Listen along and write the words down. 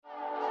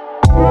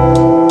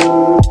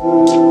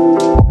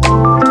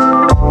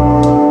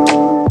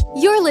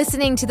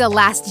to the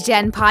Last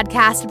Gen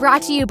podcast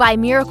brought to you by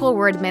Miracle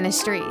Word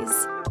Ministries.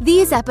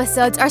 These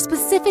episodes are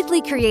specifically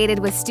created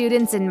with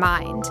students in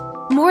mind.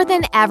 More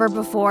than ever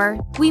before,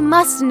 we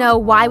must know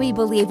why we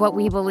believe what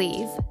we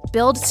believe,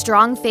 build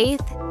strong faith,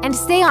 and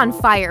stay on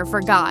fire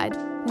for God.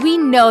 We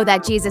know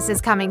that Jesus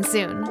is coming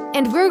soon,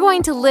 and we're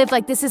going to live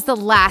like this is the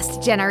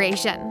last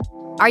generation.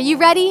 Are you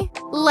ready?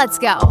 Let's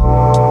go.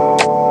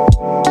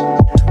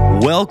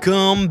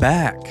 Welcome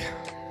back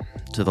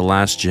to the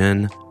Last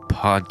Gen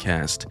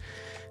podcast.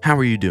 How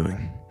are you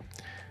doing?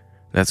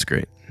 That's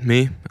great.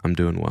 Me, I'm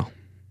doing well.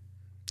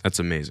 That's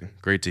amazing.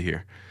 Great to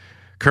hear.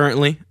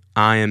 Currently,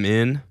 I am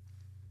in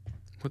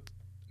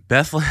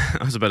Bethlehem.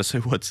 I was about to say,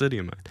 what city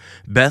am I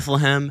in?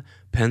 Bethlehem,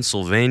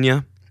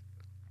 Pennsylvania.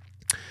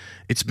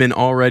 It's been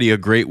already a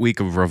great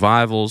week of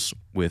revivals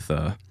with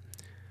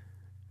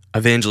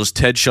evangelist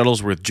Ted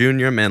Shuttlesworth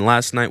Jr. Man,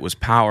 last night was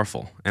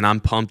powerful, and I'm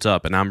pumped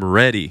up, and I'm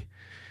ready.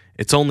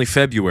 It's only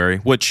February,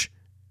 which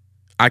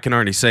I can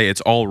already say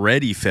it's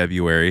already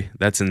February.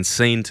 That's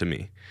insane to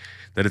me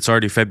that it's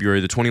already February.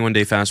 The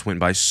 21-day fast went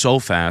by so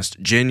fast.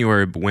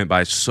 January went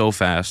by so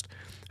fast.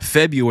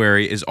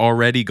 February is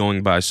already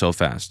going by so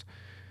fast.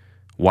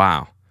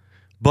 Wow.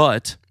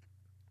 But,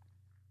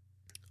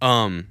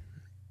 and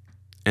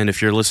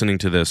if you're listening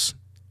to this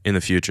in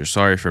the future,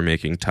 sorry for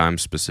making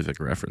time-specific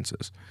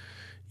references.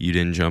 You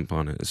didn't jump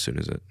on it as soon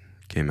as it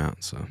came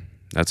out, so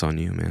that's on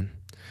you, man.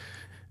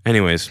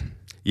 Anyways,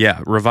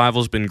 yeah,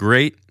 revival's been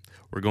great.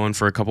 We're going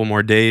for a couple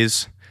more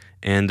days,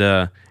 and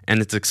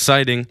it's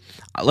exciting.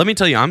 Let me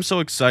tell you, I'm so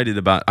excited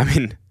about,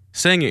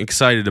 saying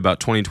excited about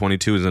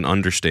 2022 is an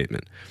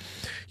understatement.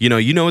 You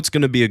know it's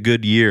going to be a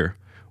good year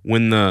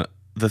when the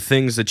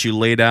things that you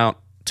laid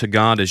out to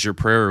God as your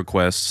prayer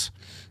requests,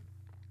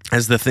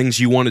 as the things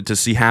you wanted to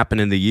see happen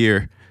in the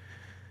year,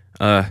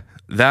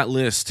 that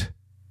list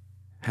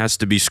has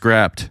to be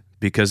scrapped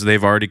because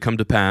they've already come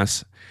to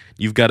pass.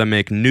 You've got to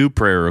make new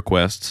prayer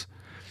requests.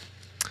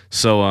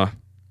 So,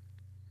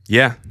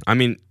 yeah,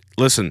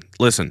 listen,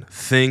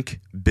 think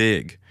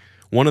big.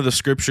 One of the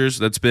scriptures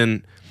that's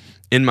been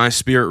in my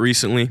spirit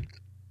recently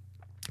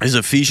is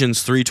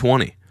Ephesians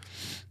 3:20.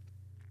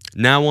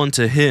 Now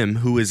unto him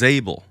who is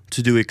able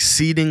to do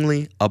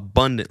exceedingly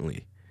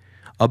abundantly,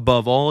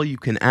 above all you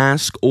can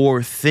ask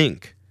or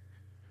think.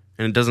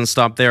 And it doesn't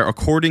stop there,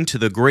 according to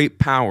the great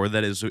power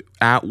that is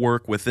at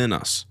work within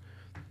us.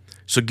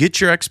 So get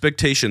your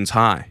expectations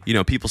high.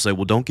 People say,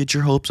 well, don't get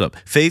your hopes up.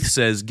 Faith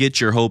says, get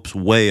your hopes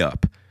way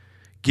up.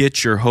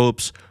 Get your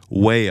hopes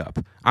way up.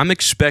 I've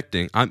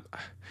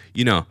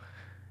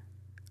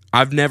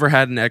never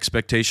had an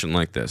expectation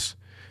like this.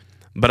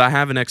 But I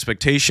have an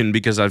expectation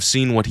because I've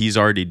seen what he's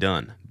already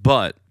done.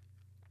 But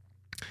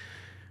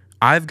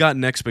I've got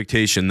an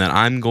expectation that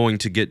I'm going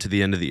to get to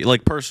the end of the year,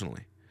 like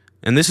personally.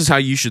 And this is how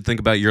you should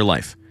think about your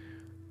life.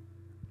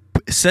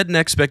 Set an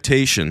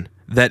expectation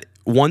that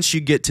once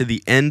you get to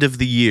the end of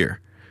the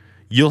year,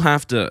 you'll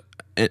have to,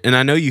 and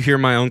I know you hear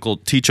my uncle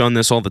teach on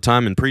this all the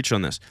time and preach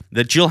on this,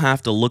 that you'll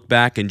have to look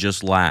back and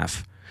just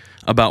laugh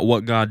about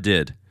what God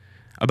did,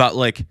 about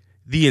like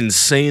the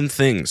insane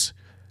things,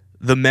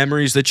 the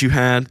memories that you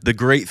had, the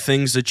great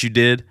things that you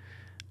did.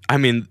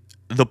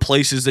 The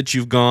places that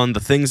you've gone, the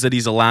things that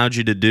he's allowed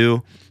you to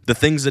do, the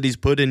things that he's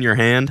put in your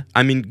hand.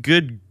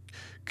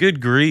 Good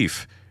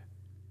grief.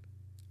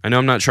 I know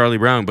I'm not Charlie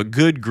Brown, but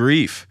good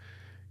grief.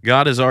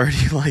 God has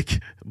already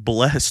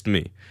blessed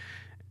me.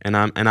 And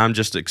I'm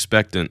just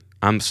expectant.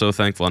 I'm so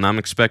thankful, and I'm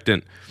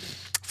expectant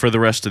for the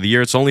rest of the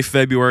year. It's only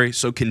February,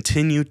 so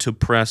continue to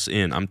press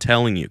in. I'm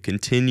telling you,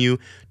 continue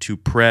to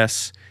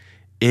press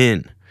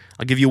in.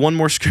 I'll give you one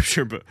more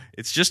scripture, but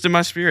it's just in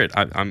my spirit.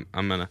 I'm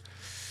gonna.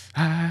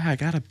 I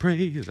gotta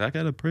praise, and I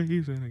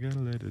gotta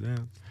let it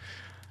out.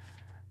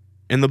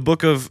 In the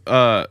book of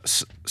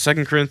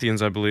 2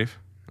 Corinthians, I believe,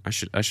 I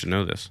should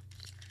know this.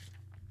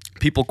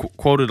 People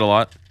quote it a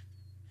lot,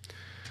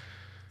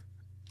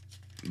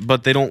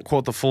 but they don't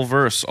quote the full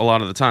verse a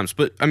lot of the times.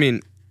 But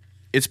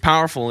it's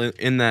powerful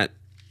in that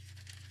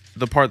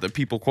the part that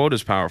people quote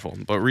is powerful.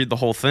 But read the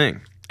whole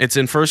thing. It's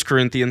in 1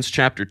 Corinthians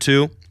chapter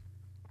 2,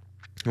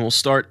 and we'll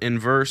start in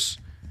verse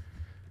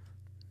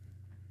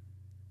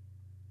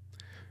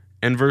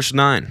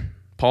 9.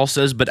 Paul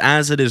says, "But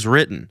as it is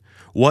written,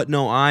 what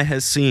no eye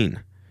has seen,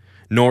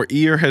 nor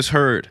ear has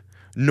heard,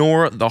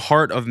 nor the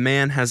heart of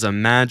man has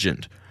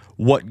imagined,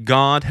 what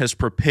God has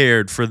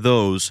prepared for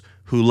those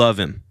who love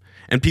him."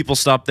 And people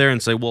stop there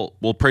and say,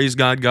 well, praise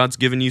God, God's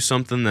given you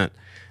something that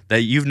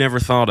you've never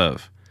thought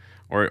of,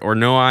 or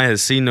no eye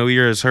has seen, no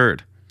ear has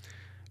heard.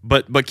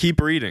 But keep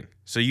reading.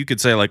 So you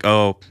could say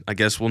oh, I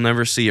guess we'll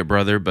never see it,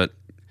 brother, but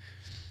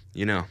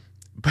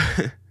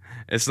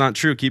it's not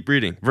true. Keep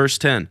reading. Verse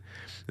 10.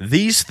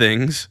 These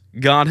things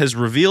God has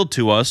revealed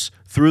to us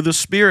through the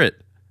Spirit.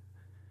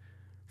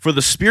 For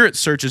the Spirit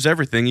searches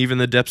everything, even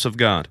the depths of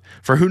God.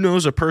 For who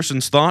knows a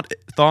person's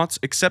thoughts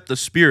except the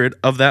spirit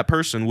of that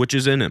person which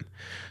is in him?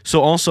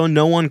 So also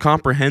no one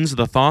comprehends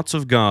the thoughts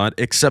of God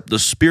except the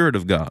Spirit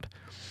of God.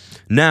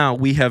 Now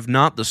we have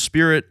not the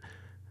spirit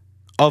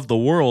of the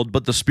world,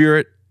 but the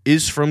Spirit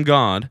is from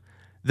God,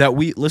 that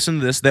we, listen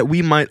to this, that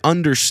we might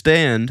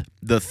understand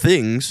the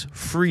things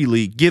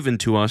freely given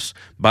to us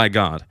by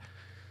God.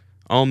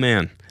 Oh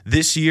man,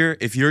 this year,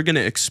 if you're going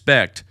to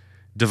expect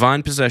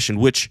divine possession,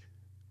 which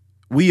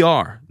we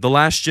are, the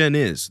last gen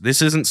is,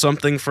 this isn't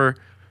something for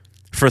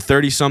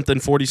 30-something,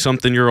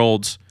 40-something year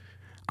olds.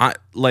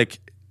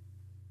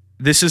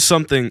 This is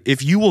something,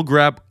 if you will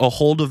grab a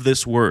hold of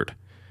this word,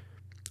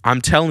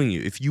 I'm telling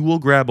you, if you will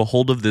grab a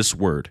hold of this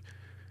word,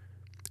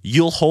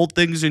 you'll hold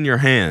things in your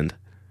hand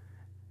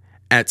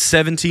at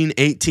 17,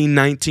 18,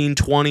 19,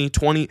 20,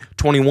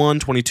 21,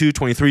 22,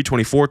 23,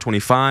 24,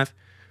 25,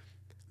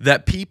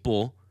 that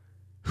people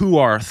who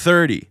are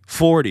 30,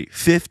 40,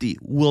 50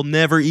 will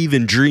never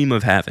even dream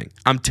of having.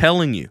 I'm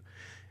telling you,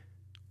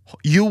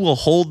 you will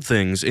hold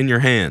things in your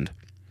hand.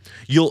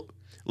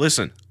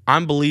 Listen,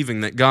 I'm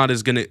believing that God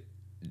is going to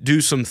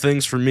do some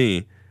things for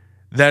me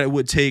that it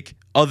would take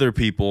other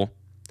people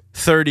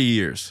 30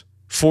 years,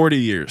 40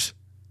 years.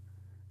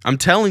 I'm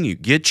telling you,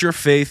 get your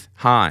faith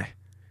high.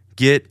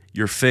 Get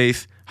your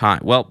faith high.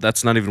 Well,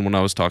 that's not even what I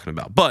was talking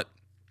about. But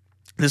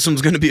this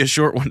one's going to be a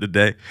short one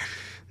today.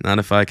 Not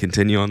if I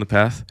continue on the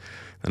path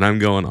that I'm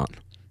going on.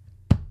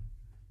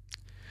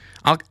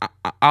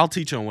 I'll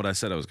teach on what I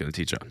said I was going to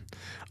teach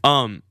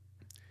on.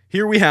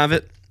 Here we have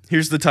it.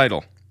 Here's the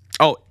title.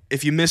 Oh,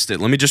 if you missed it,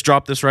 let me just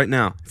drop this right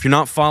now. If you're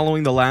not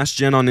following The Last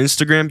Gen on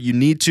Instagram, you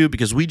need to,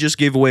 because we just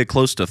gave away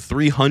close to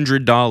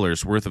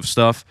 $300 worth of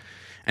stuff.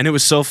 And it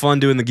was so fun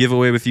doing the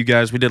giveaway with you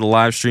guys. We did a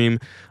live stream,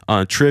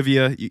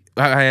 trivia.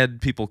 I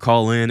had people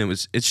call in.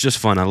 It's just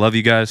fun. I love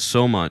you guys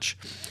so much.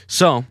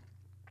 So,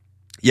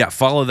 yeah,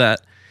 follow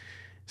that.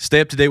 Stay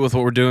up to date with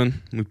what we're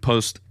doing. We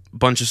post a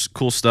bunch of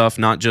cool stuff,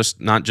 not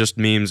just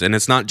memes. And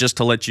it's not just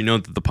to let you know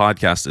that the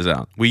podcast is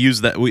out. We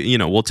use that.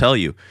 We'll tell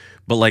you.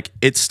 But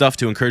it's stuff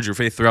to encourage your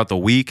faith throughout the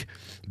week,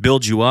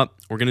 build you up.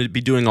 We're going to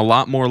be doing a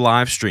lot more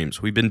live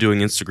streams. We've been doing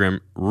Instagram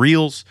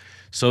Reels.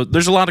 So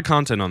there's a lot of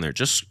content on there.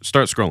 Just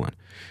start scrolling.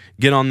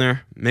 Get on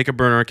there. Make a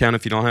burner account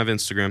if you don't have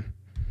Instagram.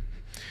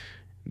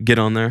 Get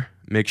on there.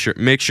 Make sure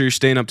you're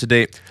staying up to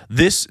date.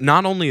 This,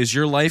 not only is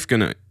your life going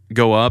to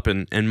go up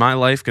and my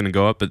life going to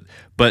go up,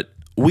 but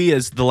we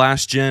as the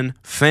Last Gen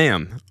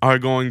fam are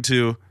going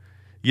to,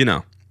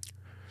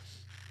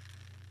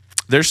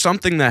 there's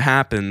something that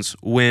happens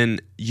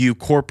when you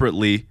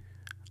corporately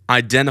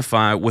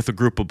identify with a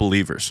group of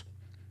believers.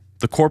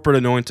 The corporate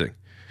anointing.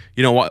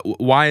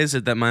 Why is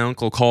it that my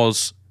uncle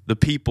calls the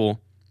people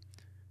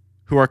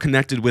who are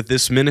connected with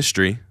this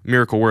ministry,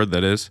 Miracle Word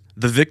that is,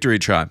 the Victory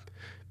Tribe?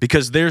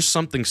 Because there's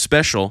something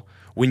special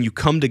when you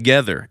come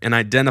together and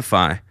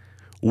identify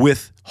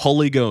with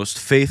Holy Ghost,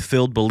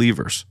 faith-filled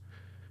believers.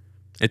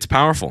 It's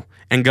powerful,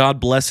 and God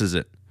blesses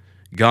it.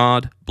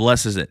 God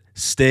blesses it.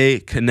 Stay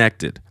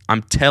connected.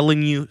 I'm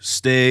telling you,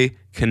 stay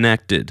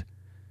connected.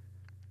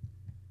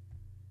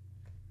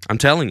 I'm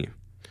telling you.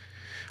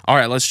 All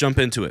right, let's jump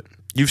into it.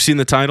 You've seen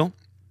the title,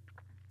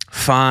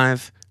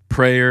 5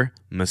 Prayer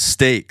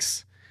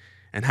Mistakes,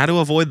 and how to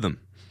avoid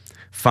them.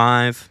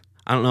 5,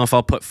 I don't know if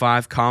I'll put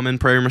 5 common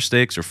prayer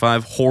mistakes or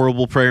 5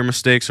 horrible prayer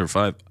mistakes or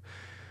 5,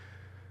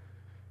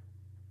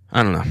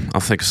 I don't know.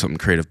 I'll think of something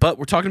creative. But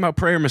we're talking about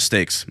prayer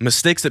mistakes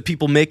that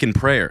people make in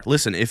prayer.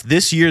 Listen, if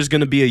this year is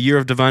going to be a year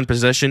of divine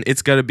possession,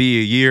 it's got to be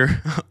a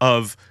year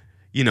of,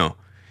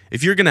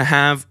 if you're going to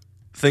have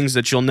things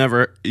that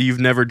you've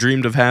never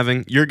dreamed of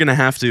having, you're going to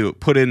have to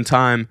put in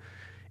time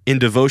in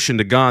devotion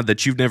to God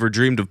that you've never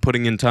dreamed of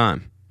putting in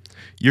time.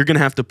 You're going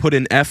to have to put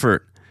in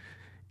effort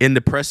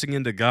into pressing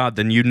into God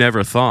than you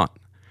never thought.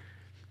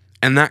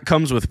 And that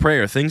comes with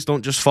prayer. Things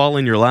don't just fall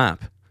in your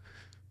lap.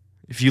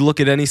 If you look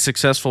at any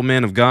successful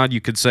man of God,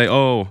 you could say,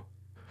 oh,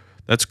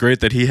 that's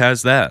great that he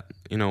has that.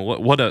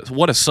 What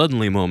a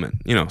suddenly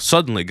moment.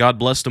 Suddenly God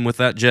blessed him with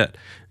that jet.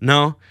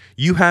 No,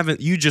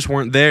 you just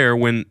weren't there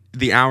when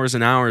the hours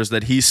and hours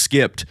that he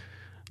skipped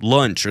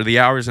lunch or the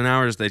hours and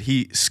hours that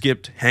he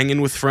skipped hanging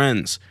with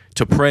friends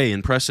to pray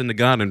and press into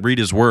God and read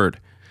his word.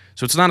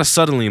 So it's not a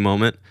suddenly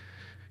moment.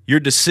 Your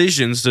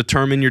decisions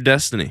determine your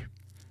destiny.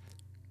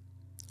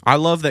 I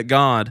love that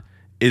God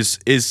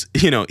is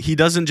he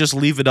doesn't just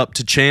leave it up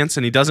to chance,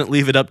 and he doesn't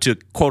leave it up to,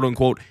 quote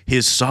unquote,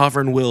 his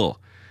sovereign will.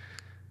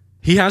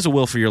 He has a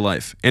will for your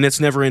life, and it's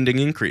never-ending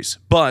increase.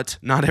 But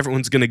not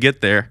everyone's going to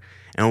get there.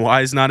 And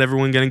why is not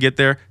everyone going to get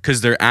there? Because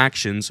their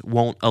actions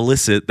won't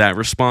elicit that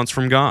response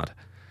from God.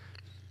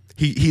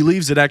 He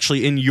leaves it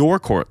actually in your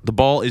court. The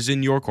ball is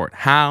in your court.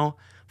 How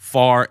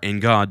far in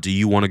God do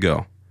you want to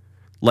go?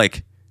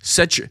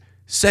 Set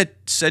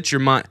your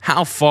mind.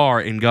 How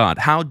far in God?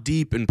 How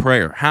deep in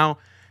prayer?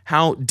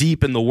 How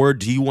deep in the Word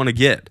do you want to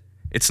get?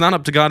 It's not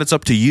up to God, it's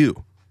up to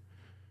you.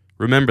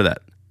 Remember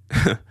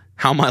that.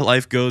 How my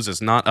life goes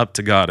is not up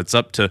to God, it's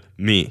up to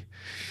me.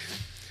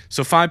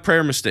 So 5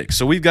 prayer mistakes.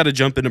 So we've got to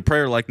jump into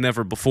prayer like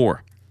never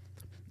before.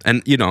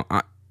 And,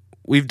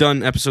 we've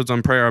done episodes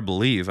on prayer, I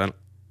believe.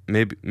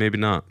 Maybe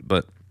not,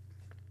 but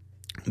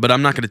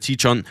I'm not going to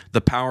teach on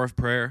the power of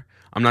prayer.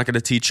 I'm not going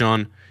to teach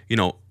on,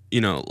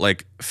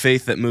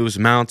 faith that moves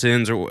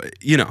mountains or,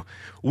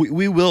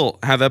 we will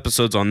have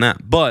episodes on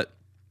that. But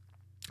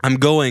I'm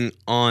going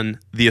on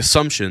the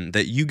assumption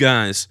that you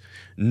guys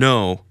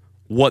know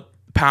what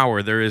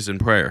power there is in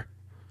prayer.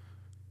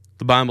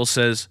 The Bible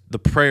says the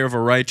prayer of a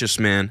righteous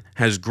man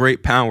has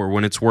great power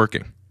when it's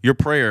working. Your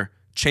prayer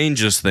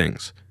changes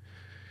things,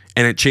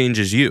 and it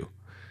changes you.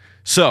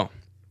 So,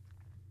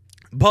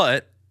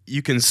 but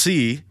you can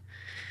see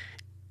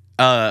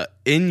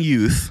in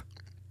youth,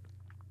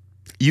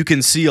 you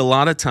can see a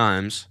lot of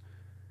times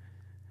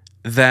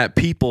that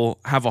people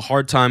have a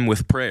hard time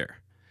with prayer.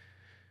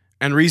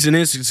 And reason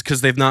is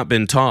because they've not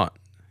been taught.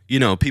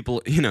 People,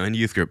 in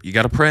youth group, you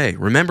got to pray.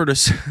 Remember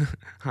to,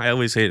 I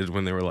always hated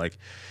when they were like,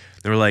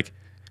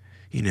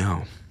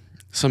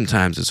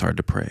 sometimes it's hard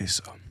to pray.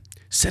 So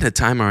set a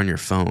timer on your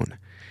phone.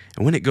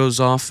 And when it goes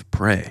off,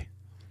 pray.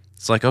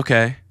 It's like,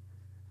 okay,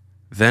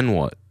 then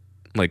what?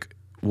 Like,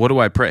 what do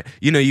I pray?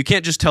 You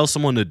can't just tell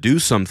someone to do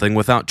something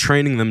without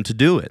training them to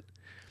do it.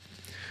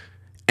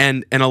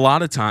 And a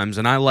lot of times,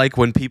 and I like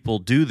when people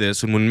do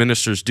this and when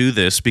ministers do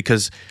this,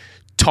 because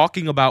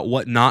talking about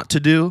what not to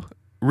do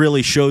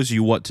really shows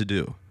you what to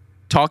do.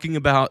 Talking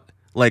about,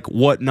 like,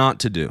 what not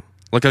to do.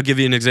 Like, I'll give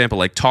you an example.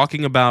 Like,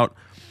 talking about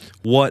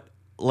what,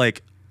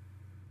 like,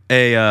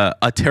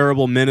 a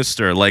terrible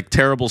minister, like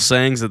terrible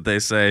sayings that they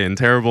say and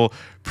terrible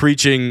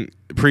preaching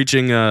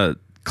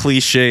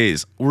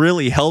cliches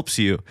really helps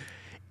you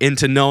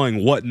into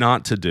knowing what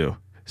not to do.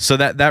 So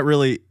that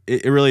really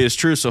is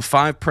true. So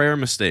 5 prayer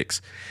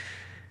mistakes.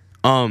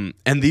 And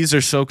these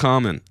are so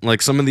common.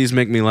 Like, some of these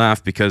make me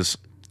laugh because,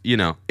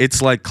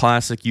 it's like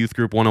classic youth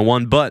group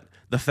 101. But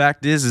the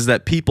fact is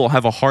that people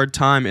have a hard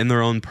time in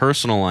their own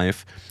personal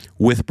life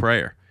with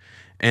prayer.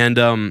 And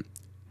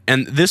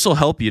this will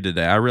help you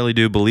today. I really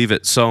do believe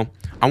it. So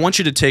I want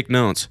you to take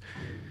notes.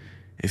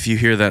 If you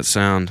hear that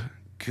sound,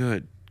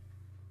 good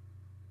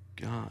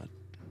God.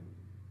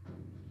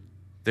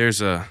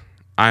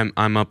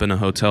 I'm up in a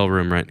hotel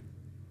room, right?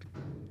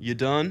 You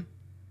done?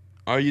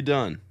 Are you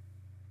done?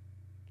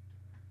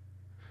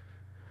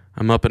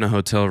 I'm up in a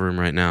hotel room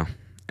right now,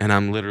 and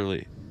I'm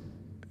literally,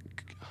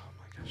 oh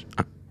my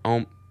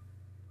gosh,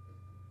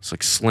 it's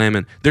like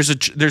slamming. There's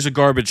a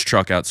garbage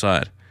truck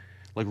outside,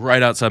 like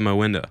right outside my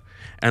window,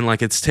 and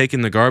like it's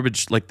taking the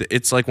garbage, like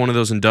it's like one of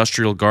those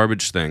industrial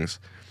garbage things,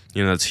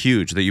 that's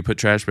huge that you put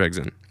trash bags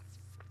in,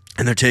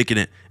 and they're taking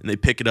it and they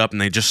pick it up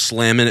and they just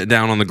slamming it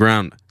down on the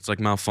ground. It's like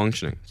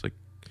malfunctioning. It's like,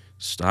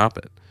 stop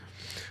it.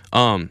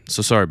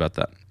 So sorry about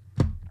that.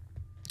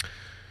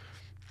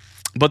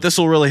 But this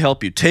will really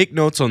help you. Take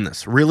notes on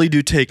this. Really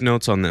do take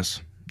notes on this.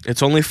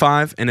 It's only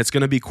 5, and it's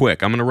going to be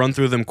quick. I'm going to run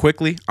through them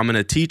quickly. I'm going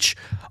to teach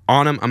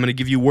on them. I'm going to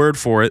give you word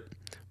for it.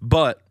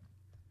 But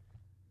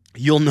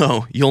you'll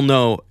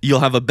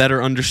have a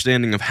better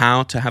understanding of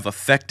how to have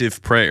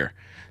effective prayer.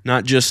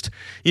 Not just,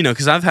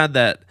 because I've had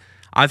that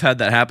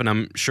happen.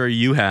 I'm sure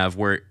you have,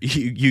 where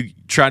you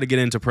try to get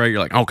into prayer.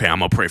 You're like, okay, I'm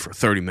going to pray for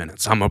 30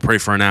 minutes. I'm going to pray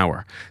for an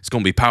hour. It's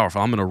going to be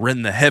powerful. I'm going to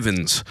rend the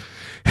heavens.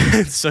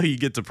 So you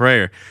get to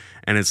prayer.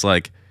 And it's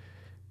like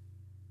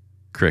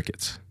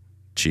crickets,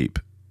 cheap.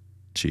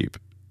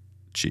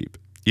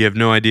 You have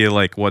no idea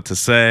like what to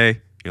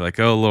say. You're like,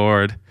 oh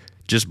Lord,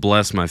 just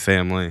bless my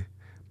family,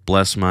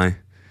 bless my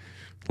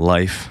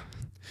life.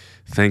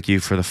 Thank you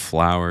for the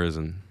flowers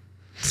and.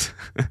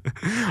 All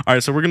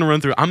right, so we're gonna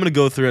run through. I'm gonna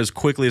go through as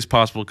quickly as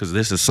possible because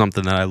this is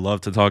something that I love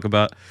to talk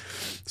about.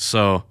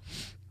 So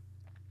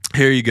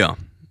here you go.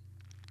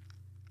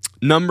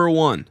 Number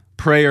 1,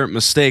 prayer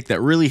mistake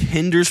that really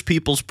hinders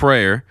people's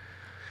prayer.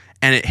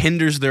 And it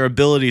hinders their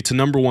ability to,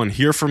 number 1,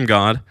 hear from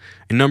God,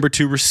 and number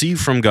 2,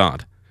 receive from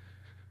God.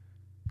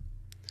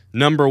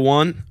 Number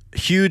 1,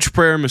 huge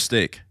prayer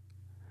mistake.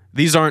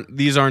 These aren't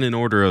in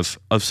order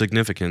of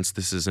significance.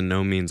 This is in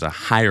no means a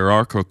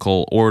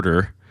hierarchical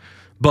order,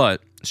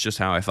 but it's just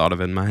how I thought of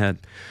it in my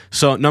head.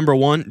 So number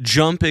 1,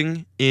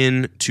 jumping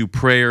into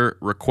prayer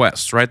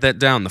requests. Write that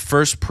down. The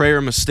first prayer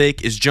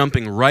mistake is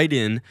jumping right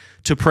in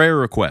to prayer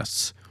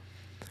requests.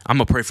 I'm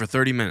going to pray for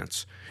 30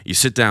 minutes. You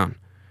sit down.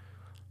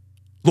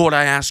 Lord,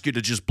 I ask you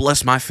to just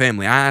bless my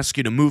family. I ask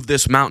you to move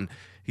this mountain.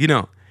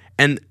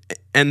 And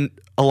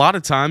a lot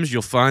of times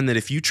you'll find that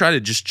if you try to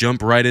just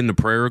jump right into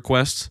prayer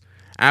requests,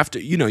 after,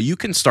 you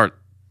can start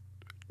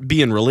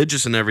being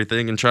religious and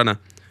everything and trying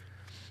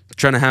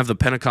to have the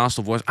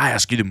Pentecostal voice. I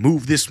ask you to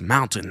move this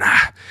mountain.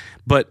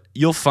 But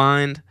you'll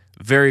find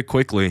very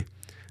quickly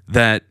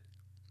that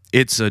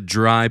it's a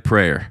dry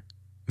prayer,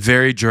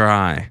 very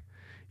dry.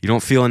 You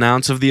don't feel an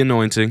ounce of the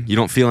anointing. You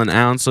don't feel an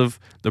ounce of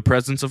the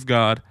presence of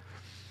God.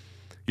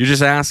 You're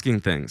just asking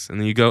things, and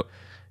then you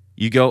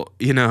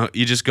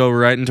just go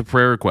right into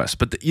prayer requests.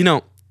 But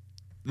the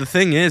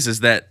thing is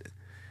that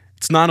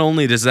it's not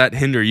only does that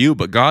hinder you,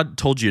 but God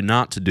told you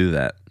not to do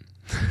that.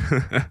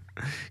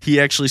 He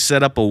actually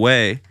set up a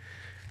way.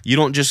 You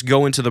don't just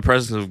go into the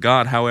presence of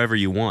God however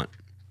you want.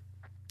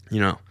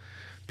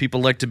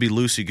 People like to be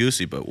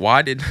loosey-goosey, but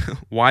why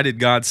did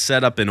God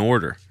set up an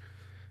order?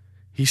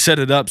 He set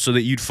it up so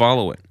that you'd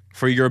follow it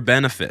for your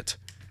benefit,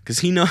 because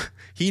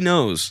He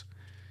knows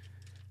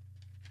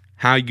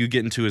how you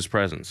get into His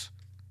presence.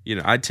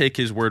 I'd take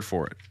His word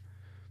for it.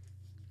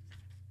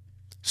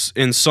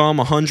 In Psalm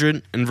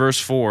 100 and verse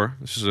 4,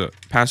 this is a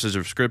passage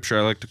of scripture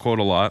I like to quote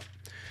a lot.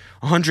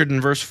 100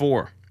 and verse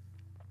 4.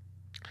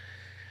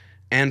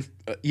 And,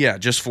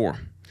 just 4.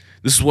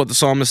 This is what the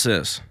psalmist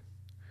says.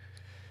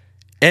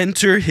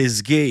 Enter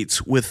his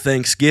gates with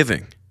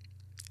thanksgiving,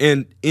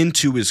 and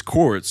into his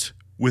courts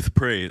with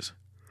praise.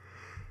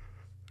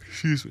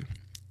 Excuse me.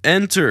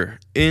 Enter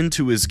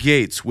into his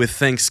gates with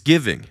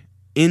thanksgiving,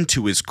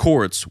 into his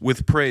courts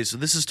with praise. So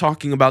this is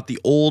talking about the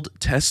Old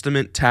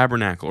Testament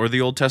tabernacle or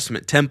the Old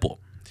Testament temple.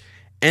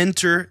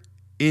 Enter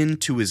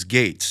into his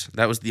gates.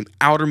 That was the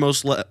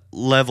outermost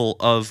level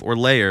of or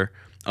layer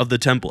of the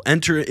temple.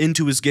 Enter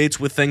into his gates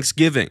with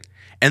thanksgiving,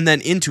 and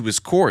then into his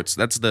courts.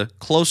 That's the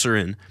closer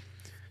in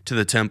to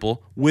the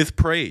temple with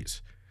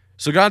praise.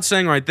 So God's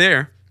saying right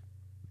there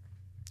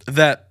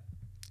that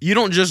you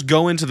don't just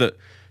go into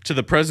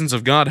the presence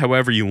of God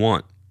however you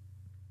want.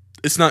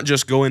 It's not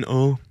just going,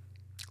 oh,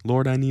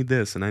 Lord, I need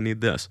this and I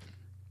need this.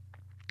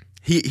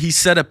 He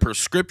set a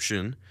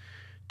prescription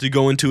to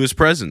go into his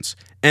presence.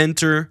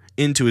 Enter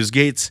into his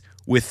gates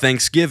with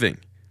thanksgiving,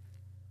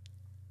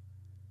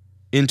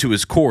 into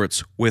his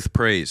courts with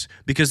praise.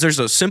 Because there's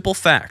a simple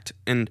fact,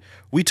 and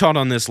we taught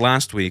on this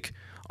last week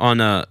on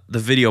the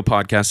video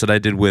podcast that I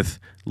did with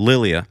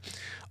Lilia,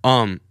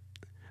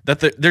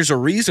 that there's a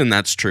reason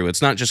that's true.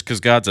 It's not just because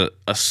God's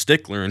a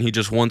stickler and he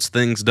just wants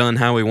things done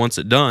how he wants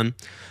it done,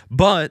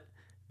 but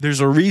there's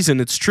a reason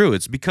it's true.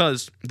 It's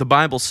because the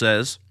Bible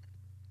says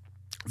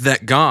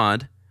that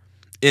God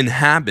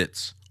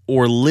inhabits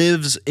or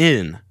lives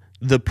in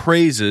the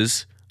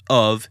praises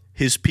of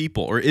his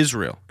people, or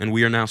Israel, and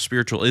we are now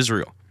spiritual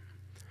Israel.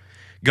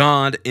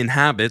 God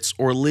inhabits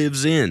or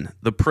lives in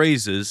the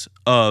praises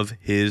of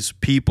his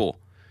people.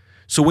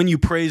 So when you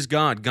praise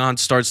God, God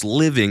starts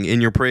living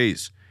in your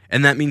praise.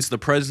 And that means the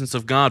presence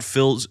of God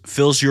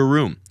fills your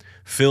room,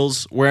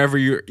 fills wherever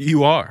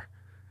you are.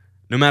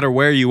 No matter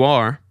where you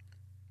are,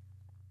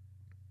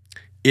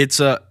 it's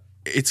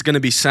going to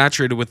be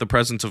saturated with the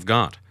presence of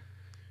God.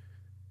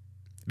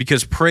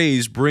 Because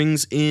praise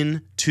brings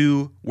in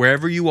to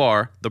wherever you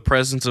are the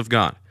presence of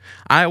God.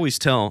 I always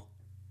tell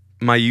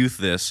my youth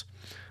this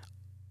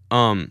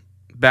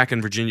back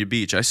in Virginia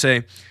Beach. I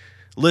say,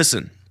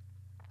 listen,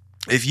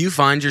 if you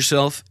find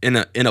yourself in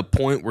a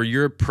point where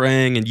you're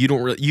praying and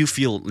you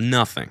feel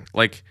nothing,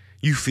 like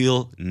you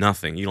feel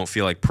nothing, you don't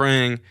feel like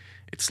praying,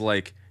 it's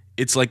like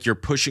you're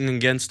pushing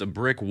against a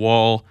brick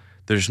wall,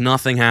 there's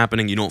nothing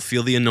happening, you don't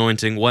feel the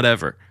anointing,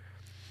 whatever.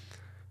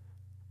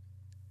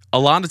 A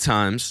lot of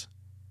times,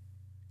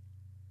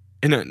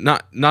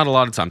 not a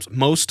lot of times,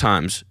 most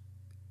times,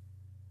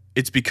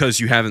 it's because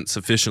you haven't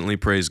sufficiently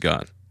praised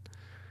God.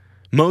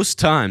 Most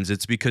times,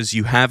 it's because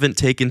you haven't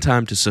taken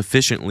time to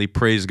sufficiently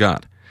praise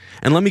God.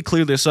 And let me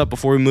clear this up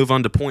before we move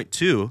on to point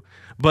 2.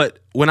 But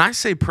when I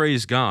say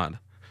praise God,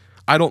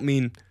 I don't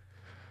mean,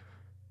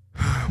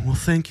 well,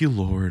 thank you,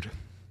 Lord.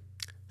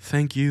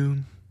 Thank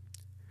you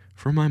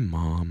for my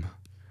mom.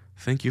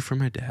 Thank you for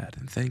my dad.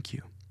 And thank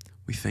you.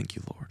 We thank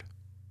you, Lord.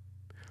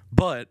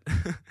 But,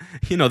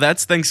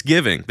 that's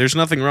Thanksgiving. There's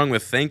nothing wrong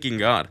with thanking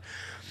God.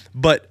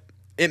 But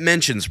it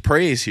mentions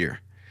praise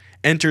here.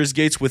 Enter his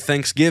gates with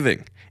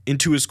thanksgiving,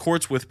 into his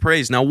courts with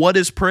praise. Now, what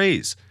is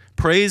praise?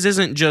 Praise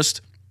isn't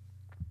just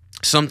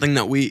something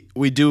that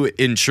we do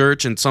in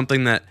church and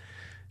something that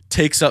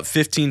takes up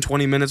 15,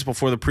 20 minutes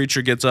before the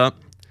preacher gets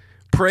up.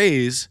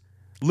 Praise,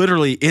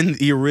 literally in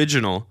the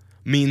original,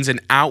 means an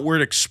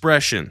outward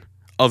expression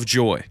of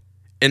joy.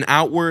 An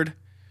outward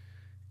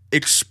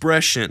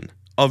expression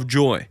of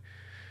joy.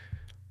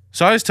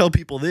 So I always tell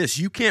people this: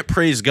 you can't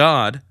praise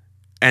God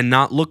and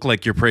not look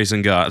like you're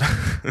praising God.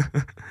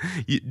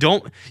 You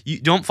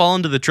don't fall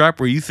into the trap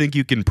where you think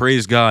you can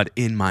praise God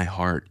in my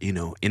heart.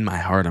 In my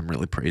heart, I'm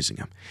really praising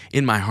him.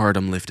 In my heart,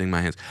 I'm lifting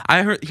my hands.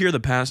 I hear the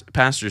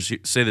pastors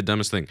say the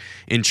dumbest thing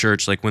in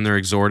church, like when they're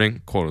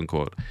exhorting, quote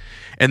unquote,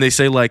 and they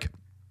say like,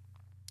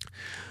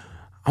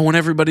 I want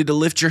everybody to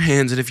lift your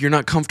hands, and if you're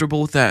not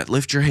comfortable with that,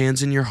 lift your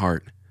hands in your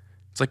heart.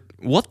 It's like,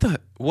 what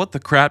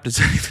the crap does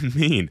that even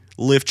mean?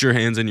 Lift your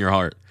hands in your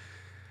heart.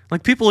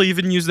 Like, people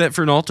even use that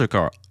for an altar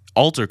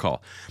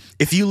call.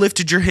 If you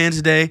lifted your hand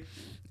today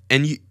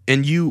and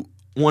you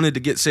wanted to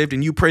get saved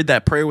and you prayed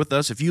that prayer with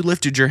us, if you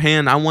lifted your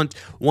hand, I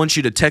want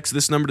you to text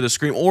this number to the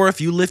screen. Or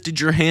if you lifted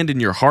your hand in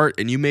your heart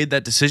and you made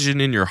that decision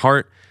in your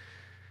heart,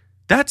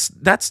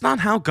 that's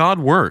not how God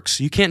works.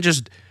 You can't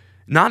just,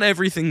 not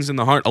everything's in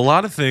the heart. A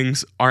lot of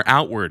things are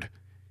outward.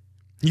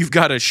 You've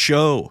got to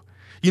show.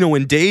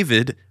 When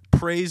David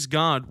praised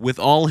God with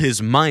all his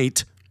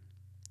might,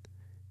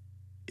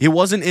 it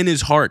wasn't in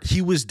his heart.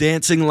 He was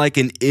dancing like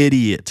an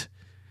idiot.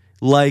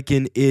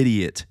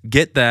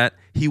 Get that?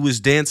 He was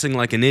dancing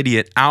like an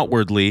idiot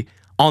outwardly,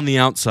 on the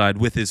outside,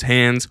 with his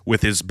hands,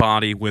 with his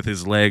body, with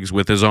his legs,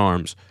 with his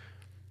arms.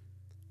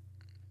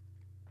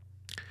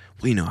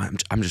 Well,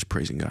 I'm just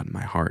praising God in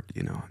my heart,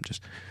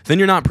 Then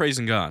you're not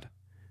praising God.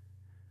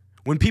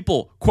 When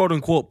people, quote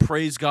unquote,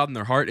 praise God in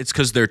their heart, it's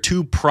because they're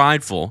too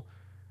prideful.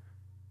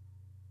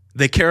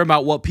 They care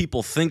about what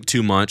people think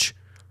too much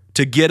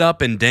to get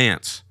up and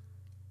dance.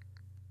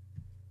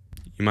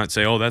 You might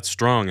say, oh, that's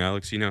strong,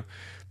 Alex.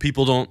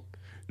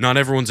 Not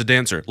everyone's a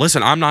dancer.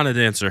 Listen, I'm not a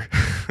dancer.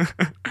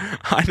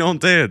 I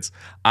don't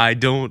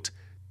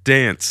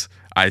dance.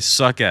 I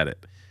suck at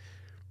it.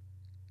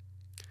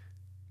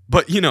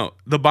 But,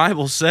 the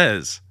Bible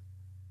says,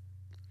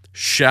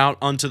 shout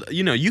unto,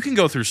 you can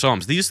go through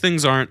Psalms. These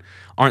things aren't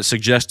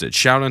suggested.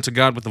 Shout unto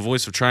God with the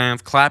voice of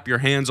triumph. Clap your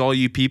hands, all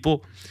you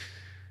people.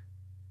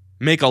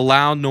 Make a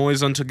loud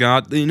noise unto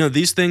God.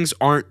 These things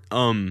aren't,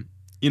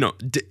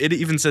 it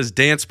even says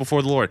dance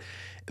before the Lord.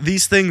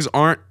 These things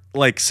aren't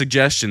like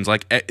suggestions.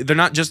 Like, they're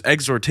not just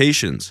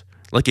exhortations,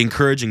 like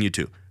encouraging you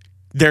to.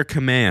 They're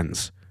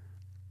commands.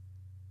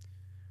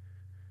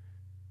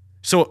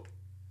 So,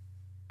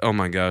 oh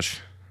my gosh.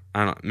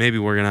 Maybe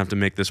we're going to have to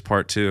make this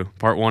part 2.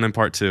 Part 1 and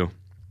part 2.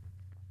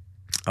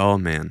 Oh,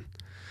 man.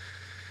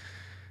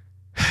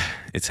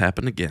 It's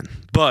happened again.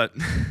 But,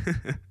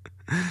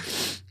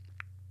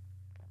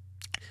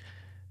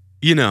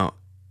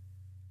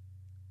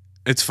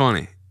 it's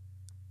funny.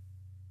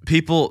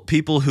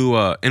 People who,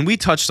 and we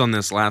touched on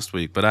this last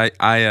week, but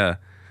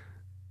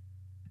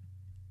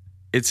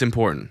it's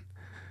important.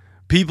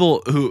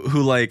 People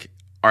who like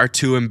are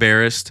too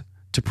embarrassed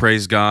to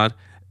praise God.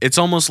 It's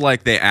almost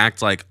like they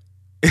act like,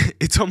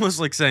 it's almost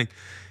like saying,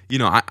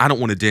 I don't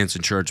want to dance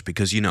in church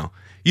because,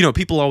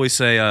 people always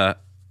say,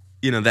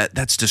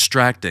 that's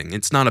distracting.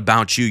 It's not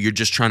about you. You're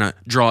just trying to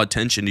draw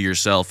attention to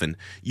yourself, and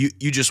you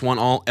just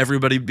want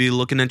everybody to be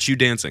looking at you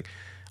dancing.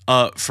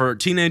 For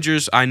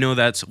teenagers, I know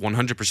that's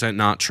 100%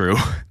 not true.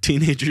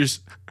 Teenagers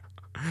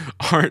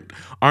aren't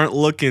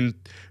looking.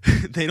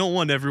 They don't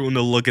want everyone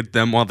to look at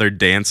them while they're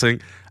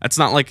dancing. That's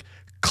not like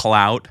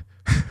clout.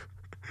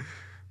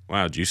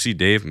 Wow, did you see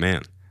Dave?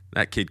 Man,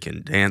 that kid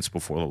can dance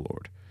before the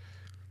Lord.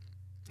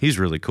 He's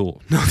really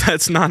cool. No,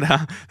 that's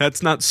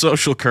not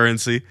social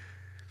currency.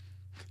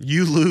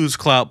 You lose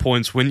clout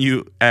points when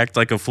you act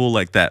like a fool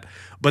like that.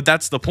 But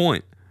that's the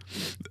point.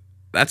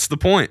 That's the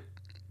point.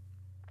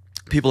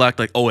 People act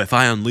like, oh, if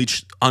I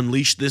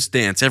unleash this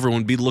dance,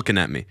 everyone would be looking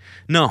at me.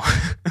 No,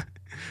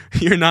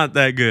 you're not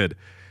that good.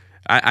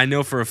 I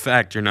know for a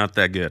fact you're not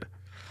that good.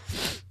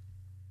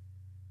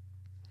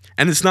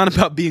 And it's not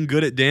about being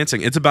good at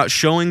dancing. It's about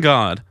showing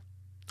God,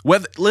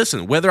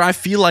 whether I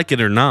feel like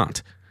it or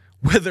not,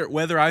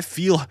 whether I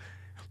feel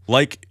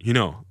like,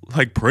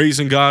 like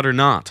praising God or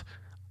not.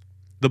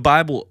 The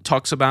Bible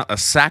talks about a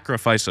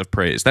sacrifice of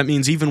praise. That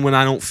means even when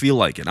I don't feel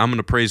like it, I'm going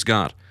to praise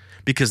God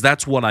because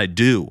that's what I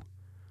do.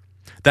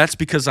 That's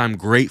because I'm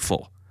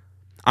grateful.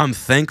 I'm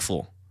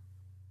thankful.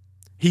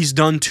 He's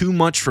done too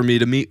much for me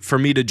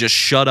to just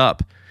shut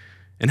up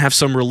and have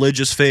some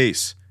religious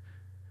face.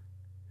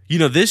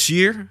 This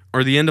year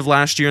or the end of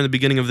last year and the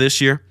beginning of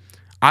this year,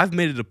 I've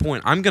made it a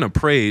point. I'm going to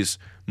praise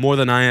more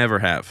than I ever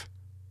have.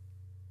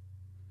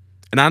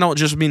 And I don't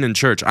just mean in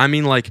church. I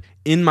mean like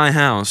in my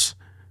house,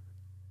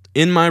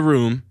 in my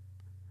room,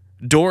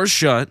 doors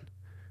shut,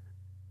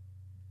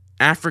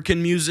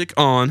 African music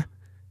on,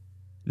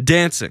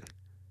 dancing.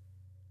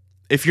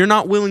 If you're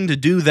not willing to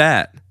do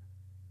that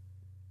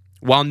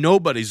while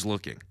nobody's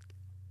looking,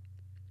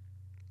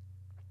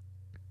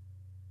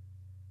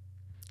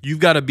 you've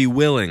got to be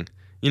willing.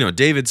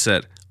 David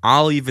said,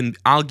 I'll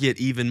get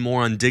even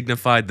more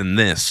undignified than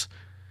this.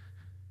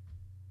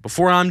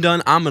 Before I'm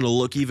done, I'm going to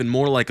look even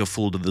more like a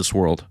fool to this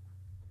world.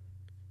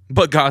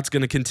 But God's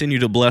going to continue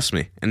to bless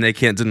me, and they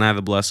can't deny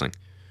the blessing.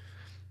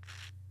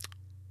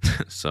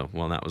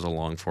 That was a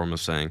long form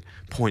of saying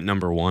point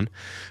number 1.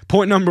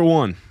 Point number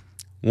 1.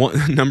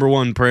 Number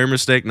 1, prayer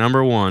mistake.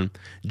 Number 1,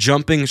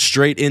 jumping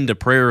straight into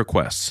prayer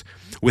requests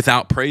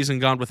without praising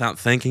God, without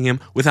thanking Him,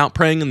 without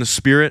praying in the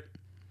Spirit,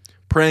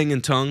 praying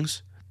in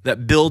tongues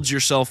that builds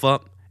yourself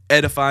up,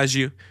 edifies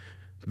you,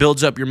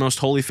 builds up your most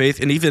holy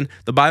faith. And even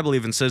the Bible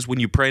even says when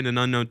you pray in an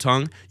unknown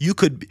tongue,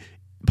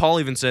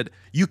 Paul even said,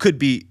 you could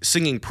be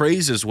singing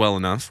praises well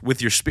enough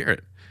with your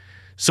spirit.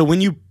 So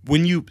when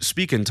you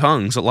speak in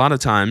tongues, a lot of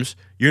times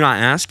you're not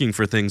asking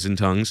for things in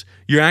tongues.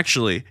 You're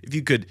actually, if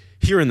you could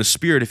hear in the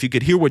Spirit, if you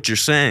could hear what you're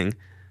saying,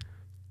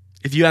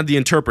 if you had the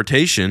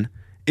interpretation,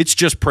 it's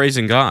just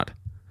praising God.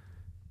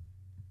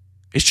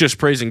 It's just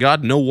praising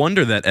God. No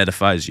wonder that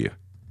edifies you.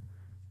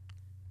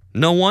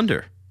 No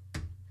wonder.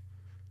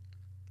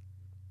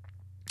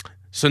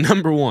 So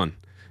number 1,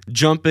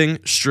 jumping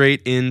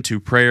straight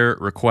into prayer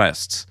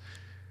requests.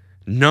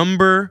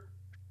 Number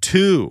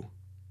 2.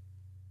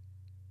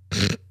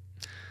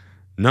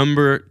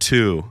 Number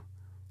 2.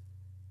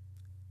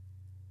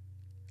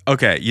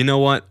 Okay, you know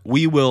what?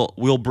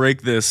 We'll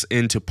break this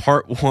into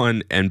part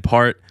 1 and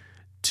part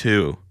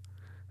 2.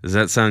 Does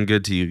that sound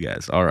good to you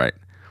guys? All right.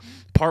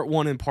 Part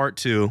 1 and part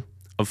 2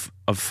 of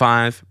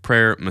 5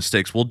 prayer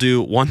mistakes. We'll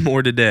do one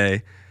more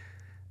today,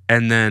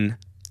 and then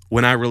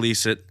when I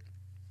release it,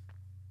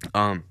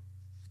 the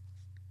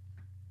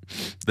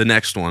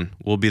next one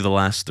will be the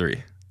last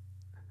 3.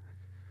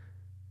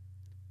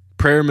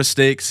 Prayer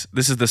mistakes.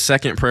 This is the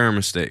second prayer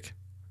mistake.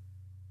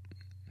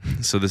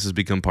 So this has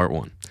become part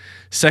 1.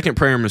 Second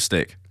prayer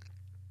mistake.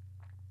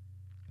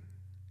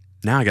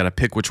 Now I got to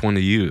pick which one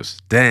to use.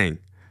 Dang.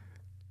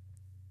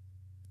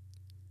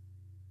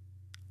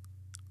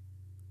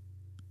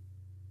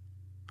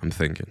 I'm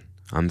thinking.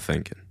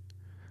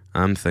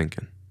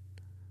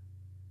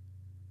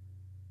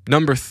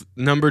 Number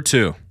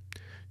 2.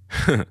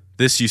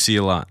 This you see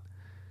a lot.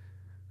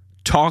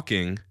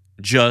 Talking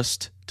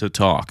just to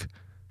talk.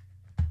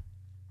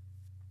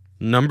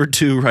 Number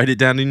 2, write it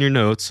down in your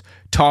notes.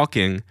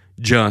 Talking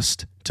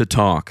just to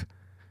talk.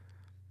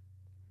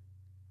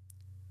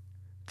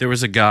 There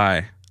was a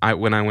guy,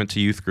 when I went to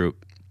youth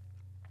group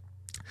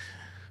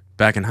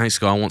back in high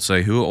school, I won't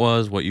say who it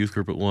was, what youth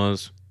group it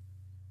was.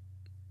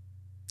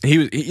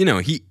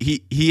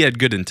 He had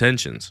good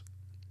intentions.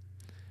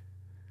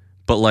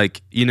 But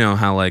like, you know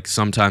how like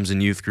sometimes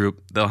in youth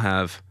group, they'll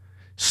have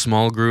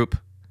small group,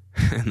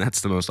 and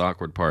that's the most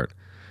awkward part.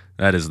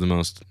 That is the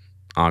most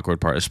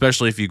awkward part,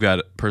 especially if you've got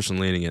a person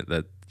leading it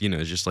that, you know,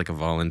 is just like a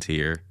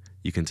volunteer.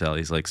 You can tell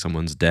he's like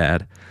someone's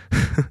dad.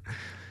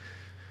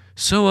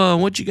 So,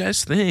 what'd you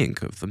guys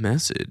think of the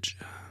message?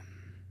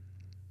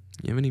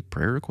 You have any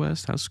prayer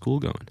requests? How's school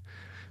going?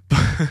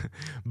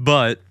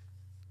 But,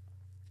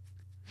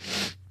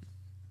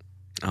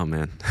 oh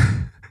man,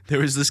 there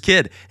was this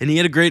kid, and he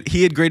had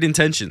great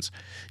intentions.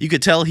 You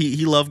could tell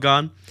he loved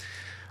God.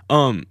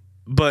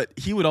 But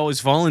he would always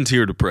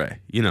volunteer to pray,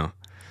 you know.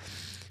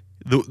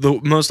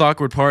 The most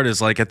awkward part is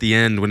like at the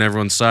end when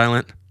everyone's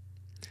silent.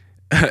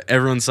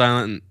 Everyone's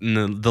silent,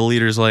 and the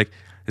leader's like,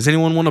 does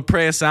anyone want to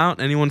pray us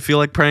out? Anyone feel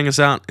like praying us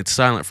out? It's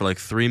silent for like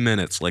 3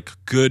 minutes, like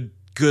good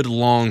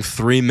long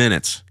 3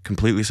 minutes,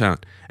 completely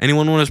silent.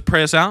 Anyone want to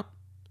pray us out?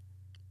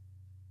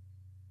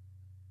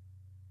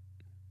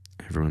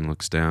 Everyone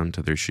looks down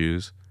to their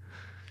shoes.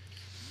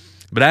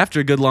 But after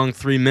a good long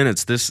 3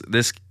 minutes, this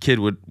kid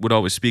would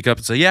always speak up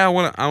and say, "Yeah,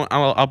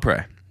 I'll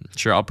pray.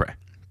 Sure, I'll pray."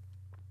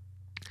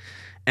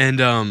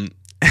 And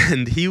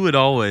he would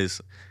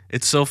always.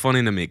 It's so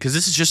funny to me because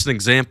this is just an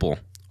example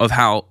of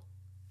how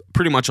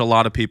pretty much a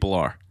lot of people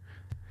are.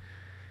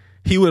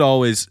 He would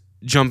always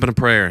jump in a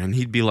prayer and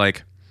he'd be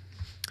like,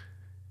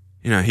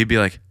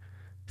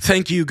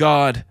 "Thank you,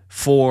 God,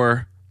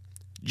 for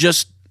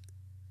just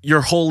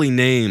your holy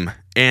name,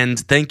 and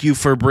thank you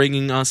for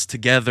bringing us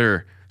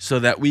together so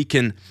that we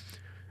can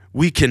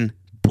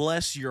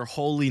bless your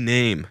holy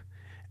name,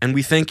 and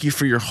we thank you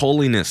for your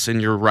holiness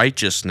and your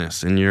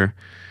righteousness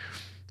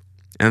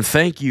and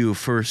thank you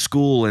for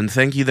school, and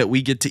thank you that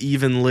we get to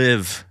even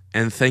live,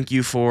 and thank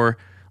you for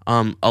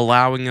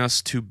allowing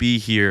us to be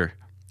here.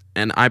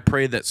 And I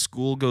pray that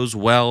school goes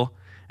well,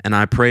 and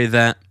I pray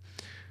that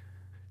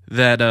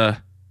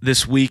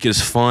this week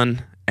is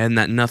fun, and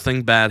that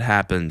nothing bad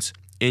happens.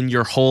 In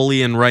your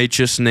holy and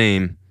righteous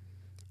name,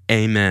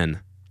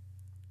 amen."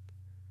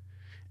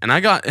 And I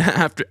got,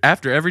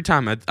 after every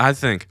time, I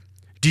think,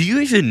 do you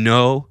even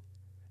know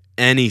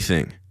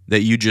anything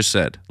that you just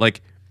said?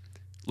 Like,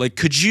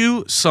 could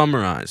you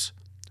summarize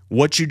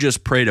what you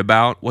just prayed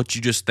about, what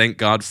you just thank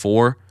God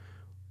for,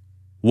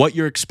 what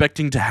you're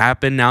expecting to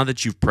happen now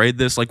that you've prayed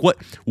this? Like, what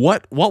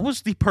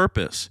was the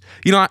purpose?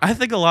 You know, I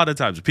think a lot of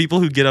times, people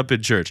who get up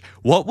in church,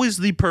 what was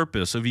the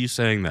purpose of you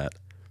saying that?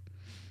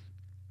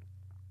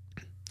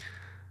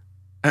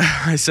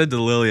 I said to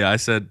Lilia, I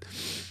said,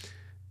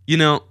 you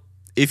know,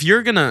 if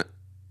you're going to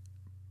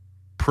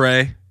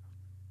pray,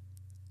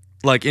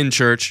 like in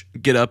church,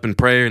 get up and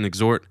pray and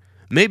exhort,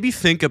 maybe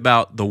think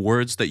about the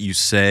words that you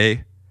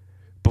say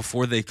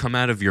before they come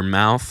out of your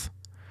mouth.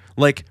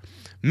 Like,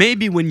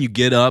 maybe when you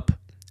get up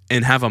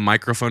and have a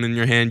microphone in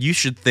your hand, you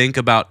should think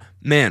about,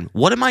 man,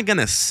 what am I going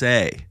to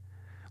say?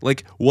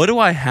 Like, what do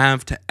I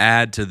have to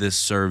add to this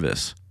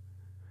service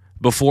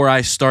before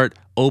I start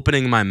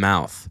opening my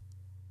mouth?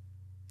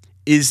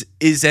 Is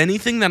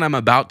anything that I'm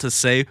about to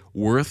say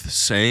worth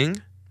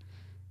saying?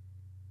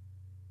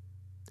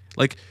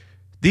 Like,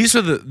 these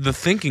are the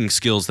thinking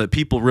skills that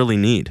people really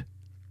need.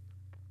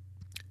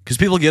 Because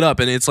people get up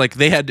and it's like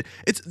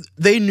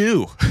they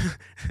knew.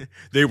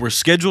 They were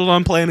scheduled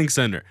on Planning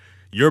Center.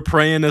 You're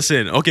praying us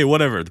in. Okay,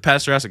 whatever. The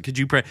pastor asked, could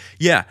you pray?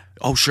 Yeah.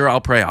 Oh, sure,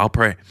 I'll pray. I'll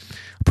pray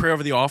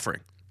over the offering.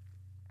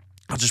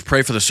 I'll just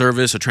pray for the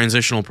service, a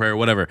transitional prayer,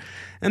 whatever.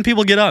 And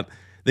people get up.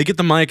 They get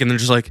the mic and they're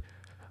just like,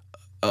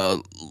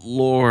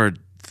 Lord,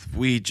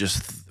 we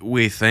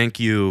thank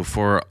you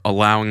for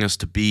allowing us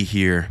to be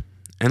here.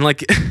 And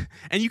like,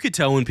 and you could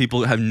tell when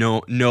people have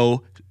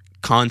no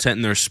content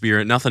in their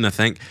spirit, nothing to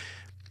think,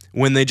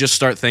 when they just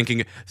start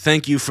thinking,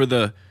 thank you for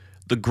the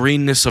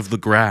greenness of the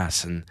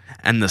grass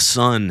and the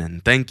sun,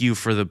 and thank you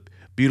for the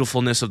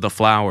beautifulness of the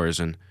flowers,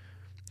 and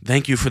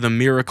thank you for the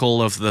miracle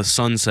of the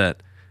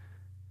sunset.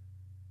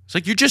 It's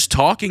like you're just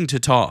talking to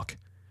talk.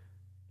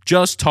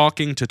 Just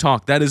talking to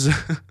talk. That is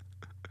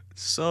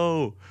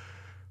so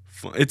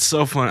fun. It's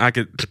so fun.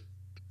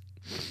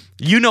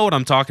 You know what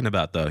I'm talking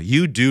about, though.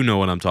 You do know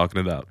what I'm talking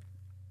about.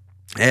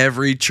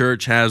 Every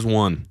church has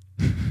one.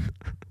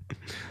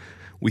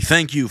 We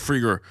thank you for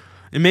your...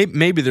 And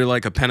maybe they're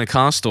like a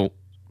Pentecostal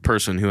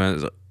person who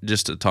has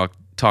just to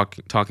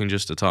talking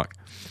just to talk.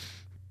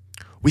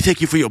 We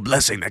thank you for your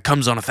blessing that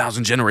comes on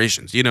 1,000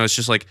 generations. You know, it's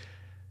just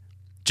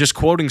just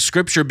quoting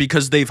scripture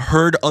because they've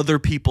heard other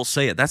people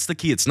say it. That's the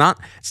key. It's not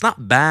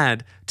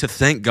bad to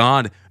thank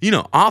God.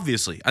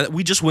 Obviously,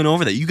 we just went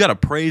over that. You got to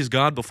praise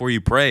God before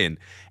you pray, and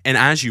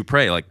as you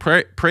pray, like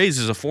praise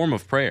is a form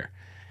of prayer.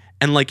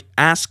 And like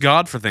ask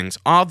God for things.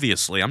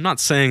 Obviously, I'm not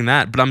saying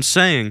that, but I'm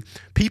saying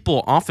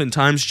people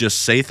oftentimes just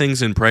say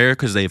things in prayer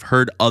because they've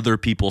heard other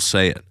people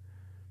say it.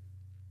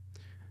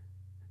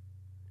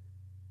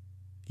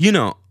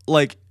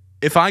 Like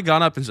if I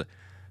got up and said,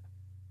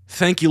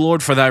 "Thank you,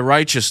 Lord, for thy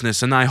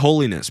righteousness and thy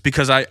holiness,"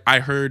 because I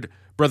heard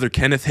Brother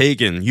Kenneth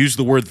Hagin use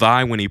the word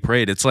thy when he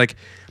prayed. It's like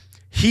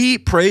he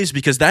prays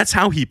because that's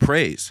how he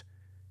prays.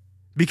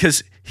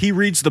 Because he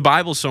reads the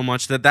Bible so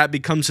much that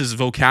becomes his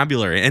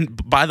vocabulary.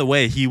 And by the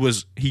way,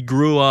 he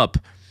grew up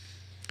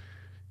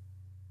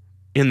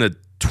in the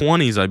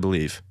 20s, I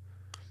believe.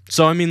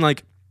 So I mean,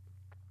 like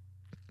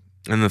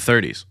in the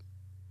 30s.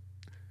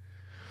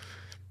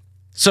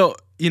 So,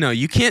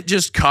 you can't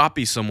just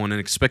copy someone and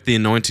expect the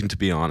anointing to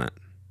be on it.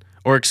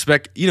 Or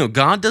expect,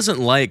 God doesn't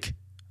like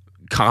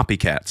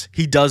copycats.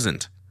 He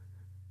doesn't.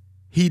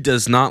 He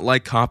does not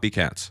like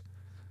copycats.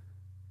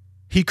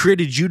 He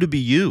created you to be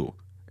you.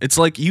 It's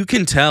like you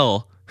can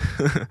tell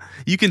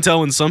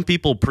when some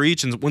people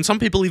preach and when some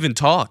people even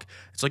talk.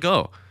 It's like,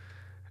 oh,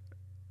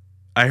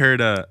 I heard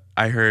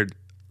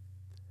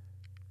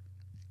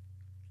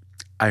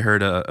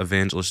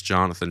evangelist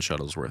Jonathan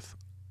Shuttlesworth,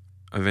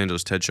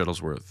 evangelist Ted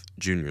Shuttlesworth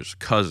Jr.'s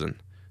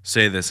cousin,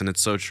 say this, and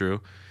it's so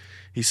true.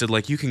 He said,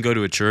 like, you can go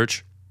to a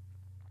church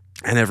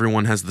and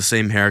everyone has the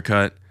same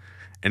haircut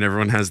and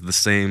everyone has the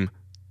same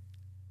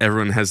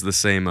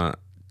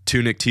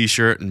tunic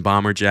t-shirt and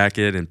bomber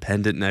jacket and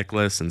pendant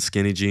necklace and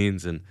skinny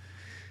jeans and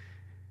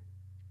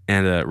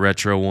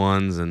retro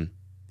ones, and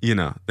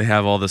they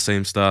have all the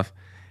same stuff.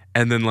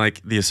 And then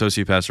like the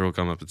associate pastor will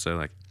come up and say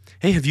like,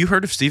 "Hey, have you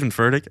heard of Stephen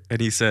Furtick?" And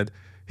he said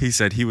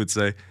he would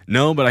say,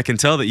 "No, but I can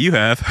tell that you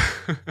have."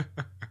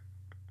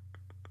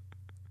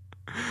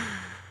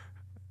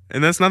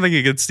 And that's nothing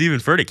against Stephen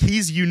Furtick.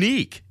 He's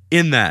unique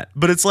in that.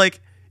 But it's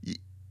like,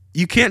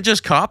 you can't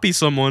just copy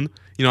someone.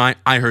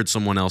 I heard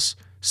someone else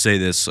say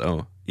this,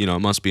 so, it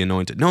must be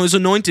anointed. No, it's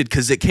anointed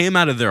because it came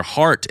out of their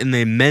heart and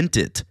they meant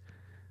it.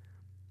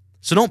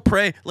 So don't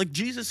pray. Like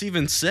Jesus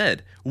even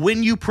said,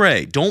 when you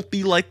pray, don't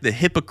be like the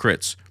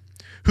hypocrites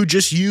who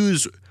just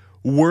use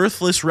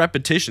worthless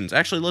repetitions.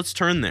 Actually, let's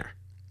turn there.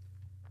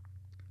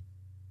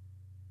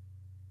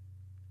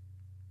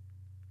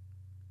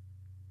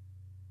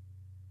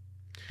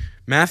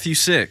 Matthew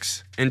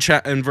 6 and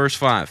verse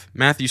 5.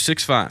 Matthew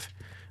 6:5.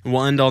 And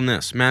we'll end on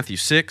this. Matthew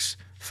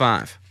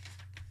 6:5.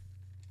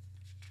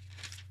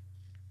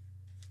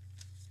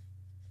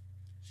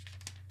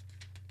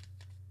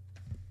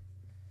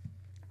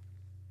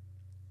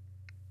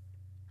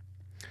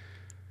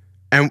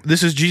 And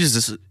this is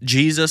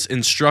Jesus'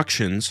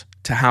 instructions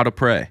to how to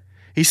pray.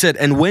 He said,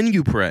 "And when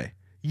you pray,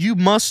 you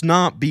must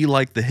not be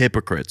like the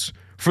hypocrites,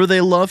 for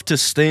they love to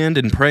stand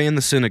and pray in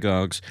the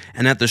synagogues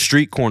and at the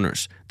street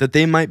corners, that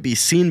they might be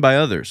seen by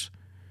others."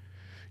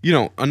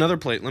 Another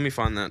place, let me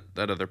find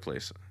that other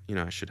place.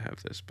 I should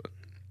have this, but.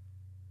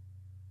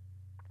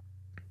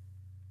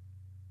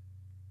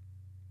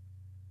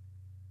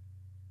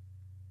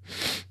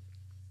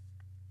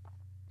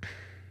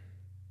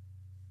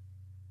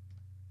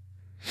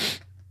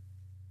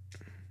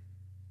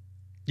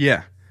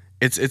 Yeah,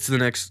 it's the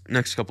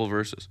next couple of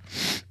verses.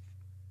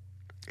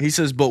 He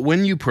says, "But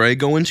when you pray,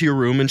 go into your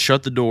room and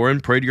shut the door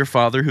and pray to your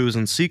Father who is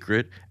in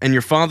secret, and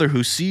your Father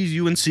who sees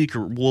you in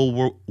secret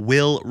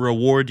will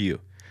reward you."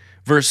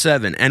 Verse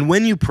 7, "And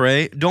when you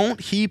pray,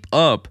 don't heap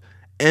up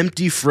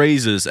empty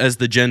phrases as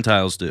the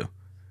Gentiles do,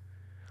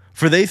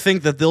 for they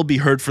think that they'll be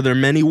heard for their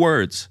many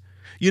words."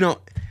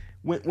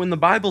 When the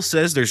Bible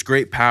says there's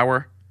great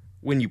power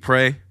when you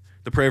pray,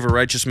 the prayer of a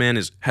righteous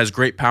man has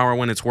great power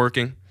when it's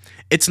working,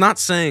 it's not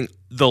saying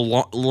the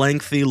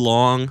lengthy,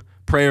 long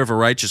prayer of a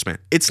righteous man.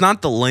 It's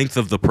not the length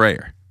of the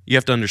prayer. You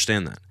have to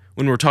understand that.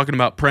 When we're talking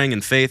about praying in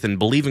faith and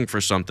believing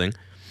for something,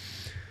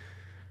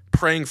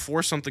 praying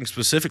for something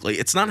specifically,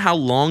 it's not how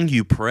long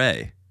you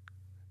pray.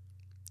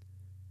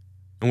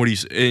 And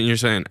you're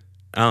saying,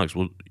 "Alex,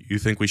 well, you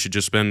think we should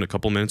just spend a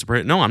couple minutes of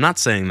prayer?" No, I'm not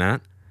saying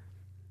that.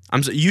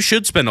 You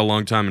should spend a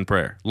long time in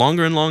prayer,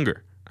 longer and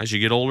longer, as you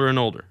get older and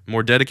older,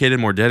 more dedicated,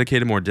 more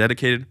dedicated, more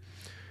dedicated.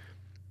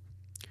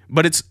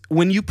 But it's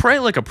when you pray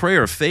like a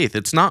prayer of faith,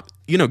 it's not,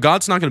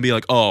 God's not going to be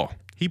like, "Oh,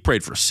 he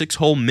prayed for 6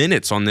 whole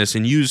minutes on this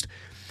and used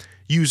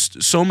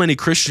so many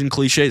Christian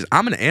cliches.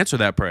 I'm going to answer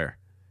that prayer."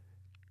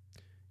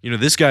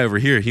 This guy over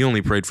here, he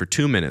only prayed for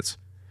 2 minutes,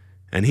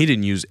 and he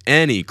didn't use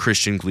any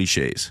Christian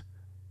cliches.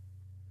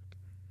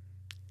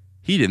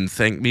 He didn't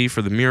thank me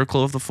for the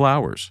miracle of the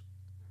flowers,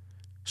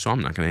 so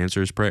I'm not going to answer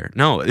his prayer.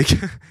 No,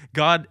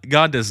 God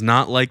does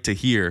not like to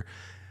hear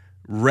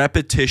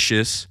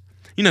repetitious.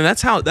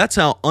 That's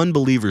how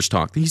unbelievers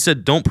talk. He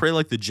said, "Don't pray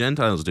like the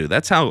Gentiles do."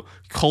 That's how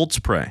cults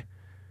pray.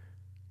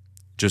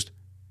 Just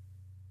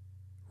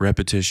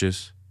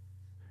repetitious.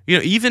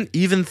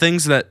 Even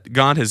things that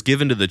God has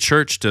given to the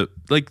church to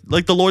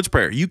like the Lord's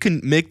Prayer. You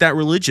can make that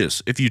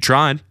religious if you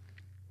tried.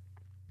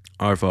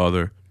 Our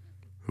Father,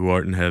 who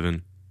art in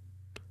heaven,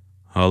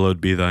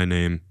 hallowed be thy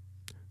name.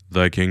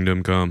 Thy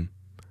kingdom come,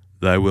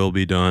 thy will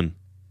be done,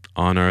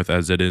 on earth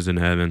as it is in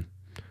heaven.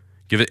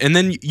 Give it, and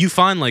then you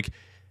find like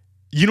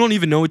you don't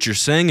even know what you're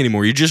saying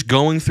anymore. You're just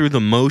going through the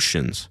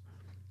motions.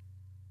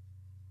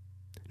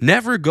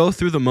 Never go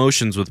through the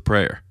motions with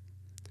prayer.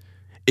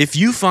 If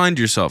you find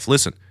yourself,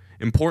 listen,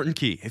 important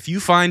key. If you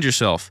find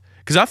yourself,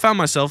 because I found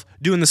myself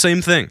doing the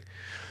same thing.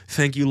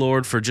 Thank you,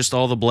 Lord, for just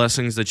all the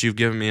blessings that you've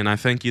given me, and I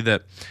thank you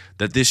that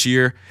this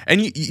year,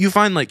 and you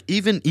find like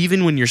even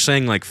when you're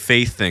saying like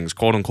faith things,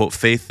 quote unquote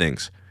faith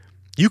things,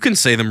 you can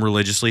say them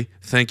religiously.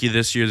 Thank you,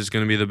 this year is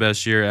going to be the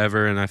best year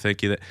ever, and I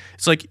thank you that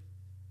it's like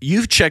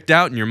you've checked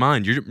out in your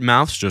mind. Your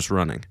mouth's just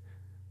running.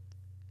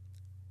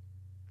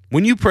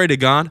 When you pray to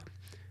God,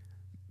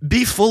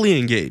 be fully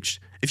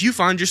engaged. If you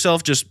find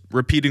yourself just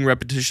repeating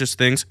repetitious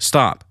things,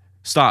 stop.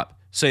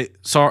 Say,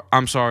 sorry,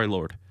 I'm sorry,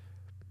 Lord.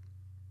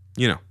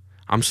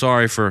 I'm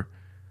sorry for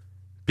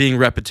being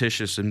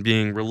repetitious and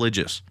being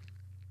religious.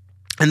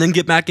 And then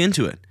get back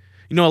into it.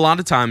 A lot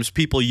of times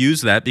people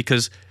use that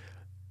because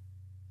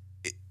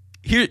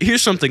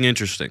here's something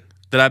interesting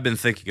that I've been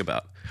thinking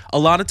about. A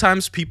lot of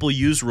times people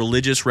use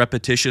religious,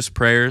 repetitious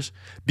prayers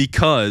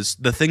because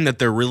the thing that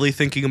they're really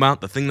thinking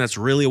about, the thing that's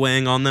really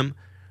weighing on them,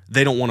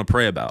 they don't want to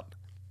pray about.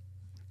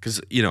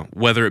 Because,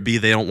 whether it be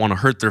they don't want to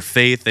hurt their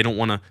faith, they don't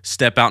want to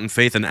step out in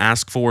faith and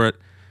ask for it.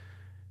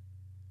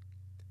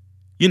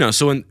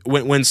 So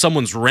when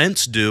someone's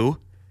rent's due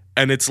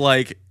and it's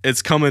like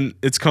it's coming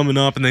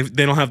up and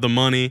they don't have the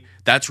money,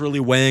 that's really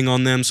weighing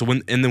on them. So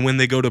when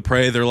they go to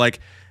pray, they're like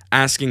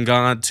asking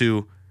God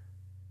to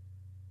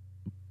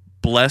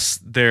bless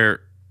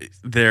their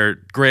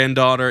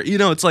granddaughter.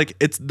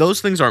 It's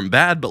those things aren't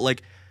bad, but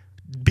like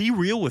be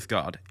real with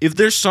God. If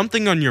there's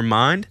something on your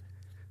mind,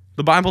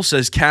 the Bible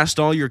says cast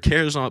all your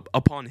cares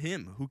upon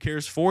him who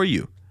cares for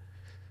you.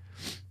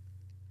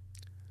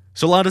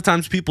 So a lot of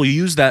times people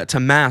use that to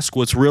mask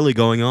what's really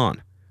going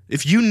on.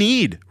 If you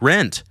need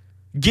rent,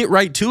 get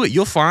right to it.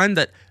 You'll find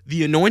that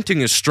the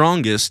anointing is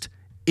strongest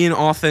in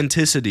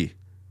authenticity.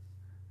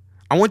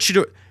 I want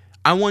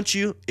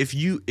you, if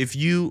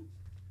you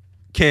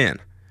can,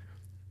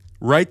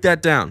 write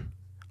that down.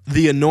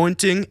 The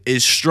anointing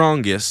is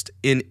strongest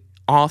in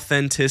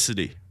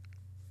authenticity.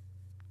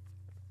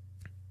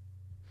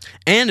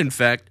 And in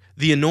fact,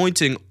 the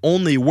anointing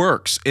only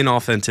works in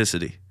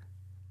authenticity.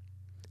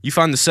 You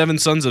find the 7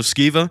 sons of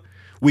Sceva.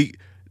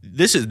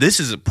 This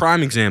is a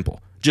prime example.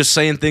 Just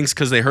saying things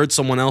because they heard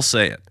someone else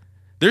say it.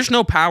 There's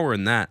no power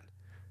in that.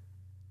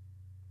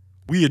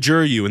 We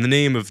adjure you in the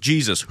name of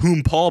Jesus,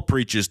 whom Paul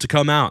preaches, to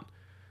come out.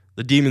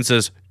 The demon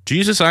says,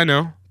 Jesus I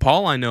know,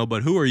 Paul I know,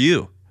 but who are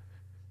you?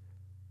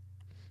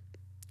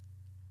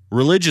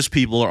 Religious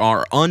people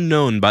are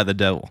unknown by the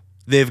devil.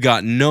 They've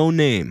got no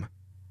name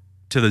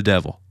to the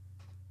devil.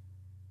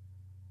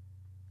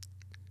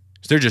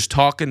 They're just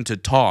talking to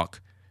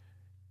talk.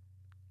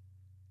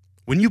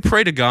 When you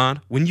pray to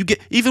God,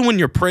 even when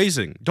you're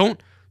praising,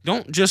 don't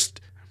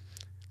just,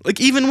 like,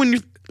 even when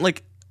you're,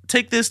 like,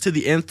 take this to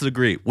the nth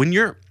degree. When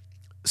you're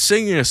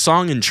singing a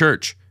song in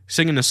church,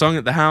 singing a song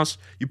at the house,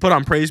 you put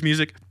on praise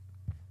music,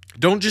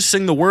 don't just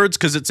sing the words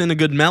because it's in a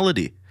good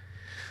melody.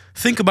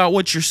 Think about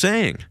what you're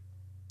saying.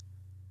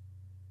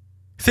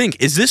 Think,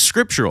 is this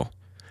scriptural?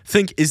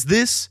 Think, is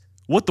this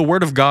what the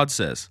Word of God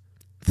says?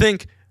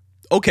 Think,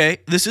 okay,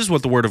 this is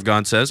what the Word of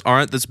God says. All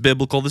right, that's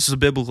biblical. This is a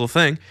biblical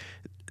thing.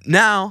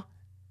 Now,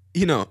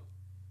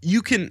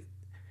 you can,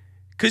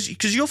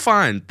 because you'll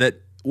find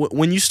that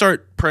when you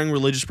start praying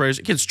religious prayers,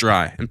 it gets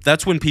dry. And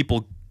that's when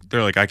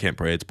they're like, I can't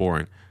pray, it's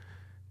boring.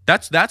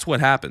 That's what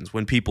happens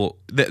when people,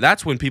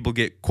 that's when people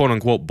get quote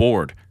unquote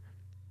bored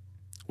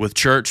with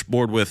church,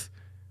 bored with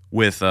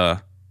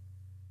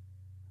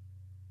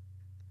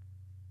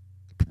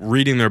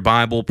reading their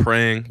Bible,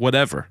 praying,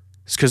 whatever.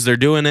 It's because they're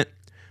doing it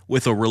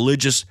with a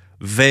religious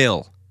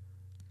veil.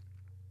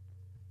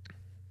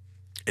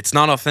 It's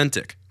not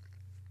authentic.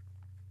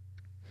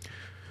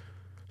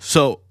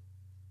 So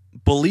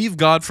believe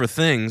God for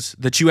things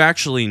that you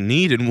actually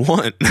need and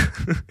want.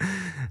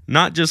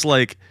 Not just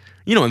like,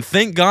 and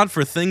thank God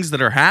for things that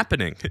are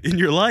happening in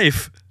your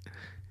life.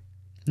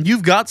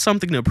 You've got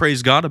something to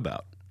praise God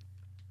about.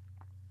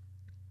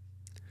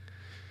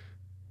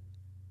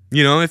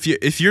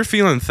 If you're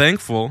feeling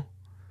thankful,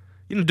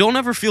 don't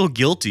ever feel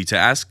guilty to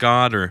ask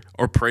God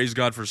or praise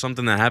God for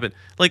something that happened.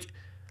 Like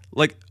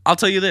I'll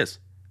tell you this.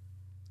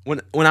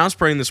 When I was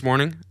praying this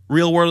morning,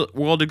 real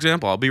world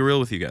example, I'll be real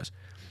with you guys.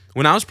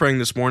 When I was praying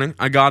this morning,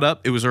 I got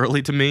up. It was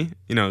early to me.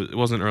 It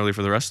wasn't early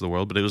for the rest of the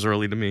world, but it was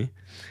early to me.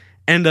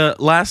 And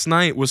last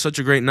night was such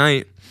a great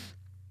night.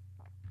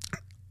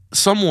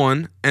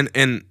 Someone,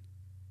 and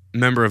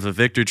member of the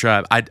Victory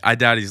Tribe, I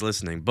doubt he's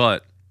listening,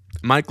 but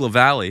Mike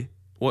LaValle,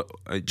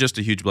 just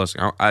a huge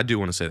blessing. I do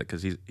want to say that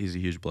because he's a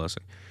huge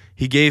blessing.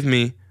 He gave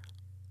me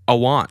a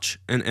watch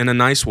and a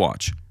nice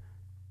watch.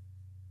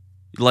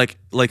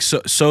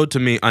 So to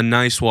me, a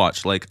nice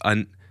watch, like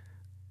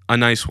a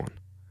nice one.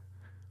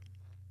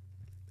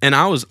 And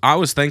I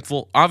was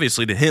thankful,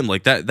 obviously, to him.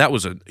 Like that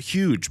was a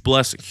huge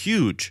blessing,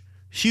 huge.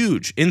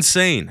 Huge,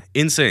 insane.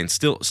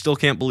 Still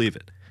can't believe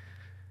it.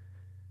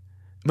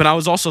 But I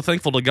was also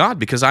thankful to God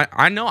because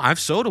I know I've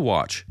sowed a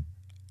watch.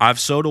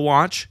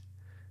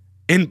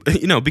 And,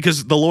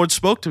 because the Lord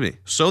spoke to me.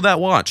 Sow that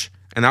watch.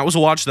 And that was a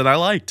watch that I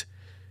liked.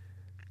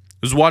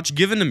 It was a watch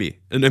given to me,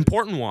 an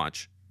important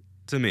watch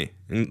to me.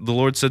 And the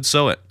Lord said,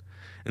 sow it.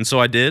 And so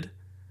I did.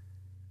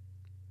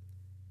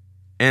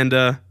 And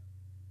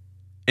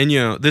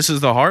this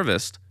is the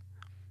harvest.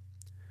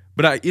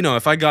 But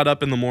if I got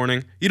up in the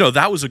morning,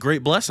 that was a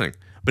great blessing.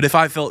 But if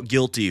I felt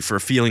guilty for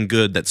feeling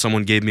good that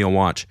someone gave me a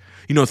watch,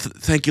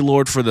 thank you,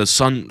 Lord, for the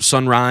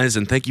sunrise,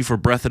 and thank you for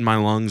breath in my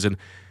lungs, and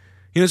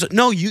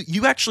no,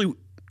 you actually,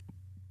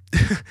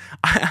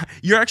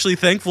 you're actually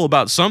thankful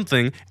about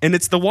something, and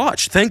it's the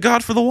watch. Thank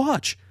God for the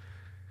watch.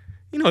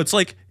 It's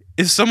like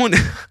it's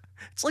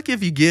like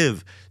if you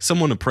give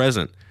someone a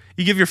present,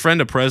 you give your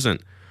friend a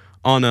present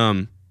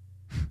on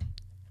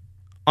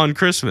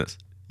Christmas.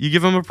 You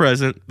give them a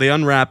present, they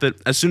unwrap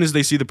it. As soon as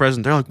they see the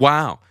present, they're like,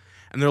 wow.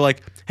 And they're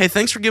like, hey,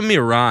 thanks for giving me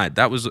a ride.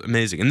 That was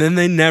amazing. And then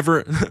they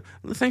never,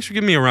 thanks for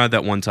giving me a ride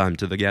that one time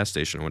to the gas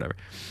station or whatever.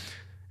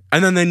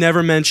 And then they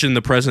never mention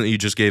the present that you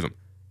just gave them.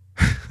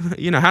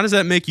 How does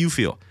that make you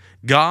feel?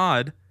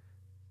 God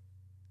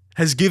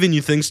has given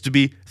you things to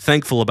be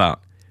thankful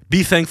about.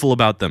 Be thankful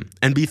about them,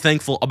 and be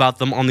thankful about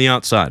them on the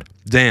outside.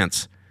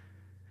 Dance.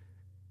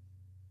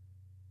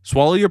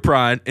 Swallow your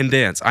pride and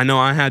dance. I know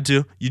I had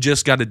to. You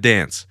just got to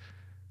dance.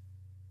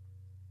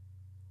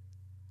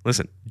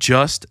 Listen,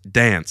 just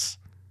dance.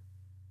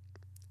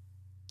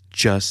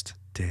 Just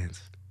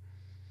dance.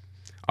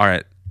 All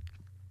right.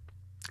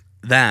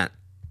 That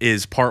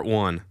is part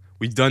 1.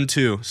 We've done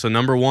 2. So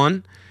number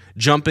 1,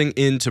 jumping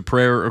into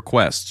prayer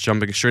requests.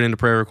 Jumping straight into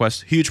prayer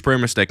requests. Huge prayer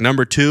mistake.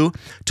 Number 2,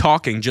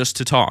 talking just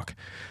to talk.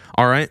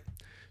 All right.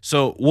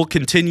 So we'll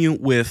continue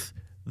with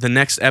the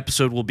next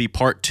episode will be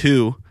part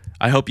 2.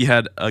 I hope you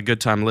had a good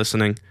time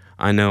listening.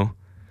 I know.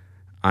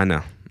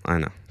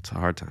 It's a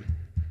hard time.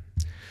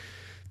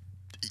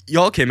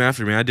 Y'all came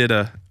after me. I did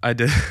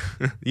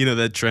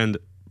that trend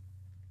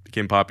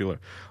became popular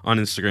on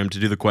Instagram to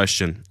do the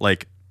question,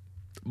 like,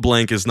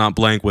 blank is not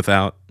blank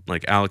without,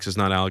 like, Alex is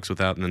not Alex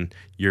without, and then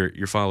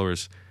your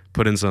followers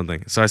put in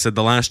something. So I said,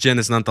 the last gen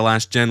is not the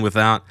last gen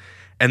without,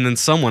 and then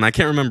someone, I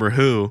can't remember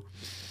who,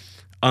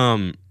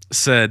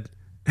 said,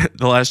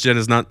 the last gen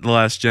is not the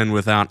last gen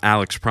without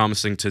Alex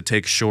promising to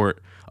take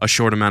a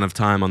short amount of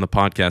time on the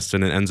podcast,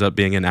 and it ends up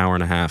being an hour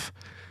and a half.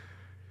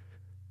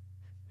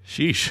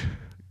 Sheesh.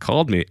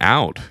 Called me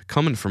out,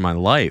 coming for my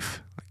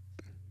life.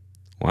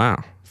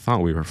 Wow,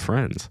 thought we were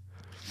friends.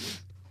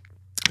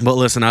 But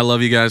listen, I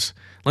love you guys.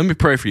 Let me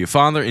pray for you.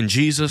 Father, in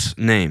Jesus'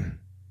 name,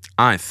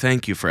 I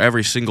thank you for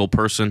every single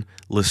person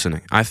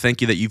listening. I thank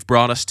you that you've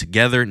brought us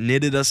together,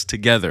 knitted us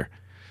together,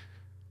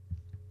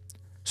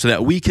 so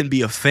that we can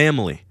be a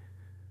family,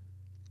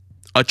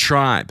 a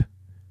tribe.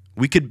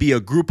 We could be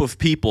a group of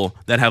people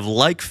that have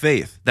like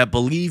faith, that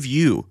believe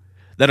you,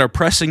 that are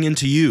pressing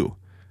into you,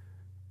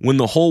 when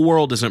the whole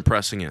world isn't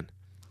pressing in.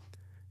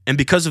 And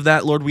because of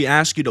that, Lord, we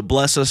ask you to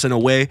bless us in a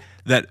way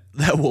that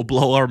will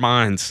blow our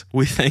minds.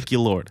 We thank you,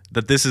 Lord,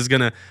 that this is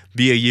going to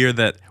be a year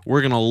that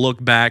we're going to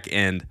look back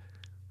and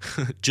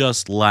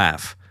just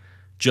laugh.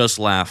 Just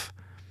laugh.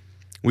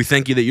 We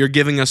thank you that you're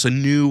giving us a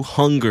new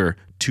hunger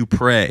to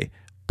pray,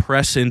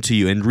 press into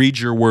you, and read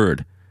your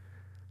word.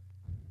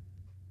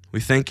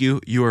 We thank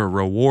you. You are a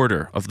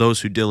rewarder of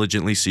those who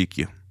diligently seek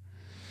you.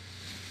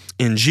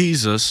 In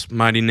Jesus'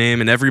 mighty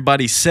name, and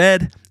everybody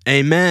said,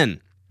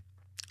 amen.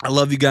 I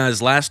love you guys.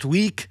 Last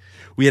week,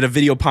 we had a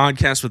video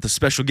podcast with a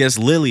special guest,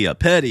 Lilia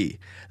Petty.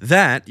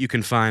 That you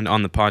can find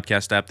on the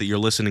podcast app that you're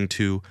listening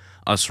to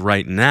us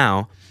right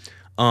now.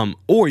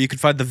 Or you can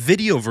find the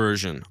video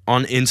version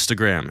on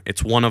Instagram.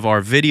 It's one of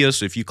our videos,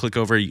 so if you click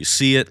over, you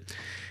see it.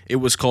 It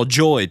was called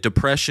Joy,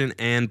 Depression,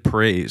 and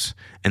Praise.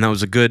 And that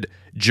was a good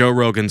Joe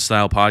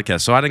Rogan-style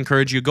podcast. So I'd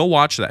encourage you, go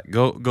watch that.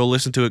 Go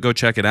listen to it. Go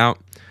check it out.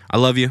 I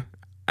love you.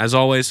 As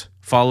always,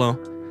 follow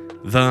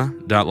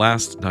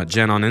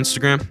the.last.gen on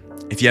Instagram.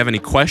 If you have any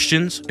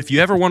questions, if you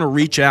ever want to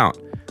reach out,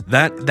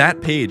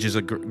 that page is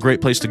a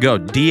great place to go.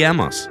 DM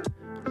us.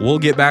 We'll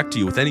get back to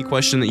you with any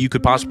question that you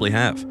could possibly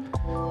have.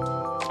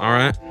 All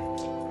right?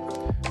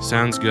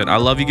 Sounds good. I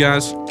love you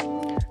guys.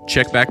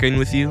 Check back in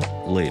with you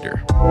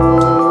later.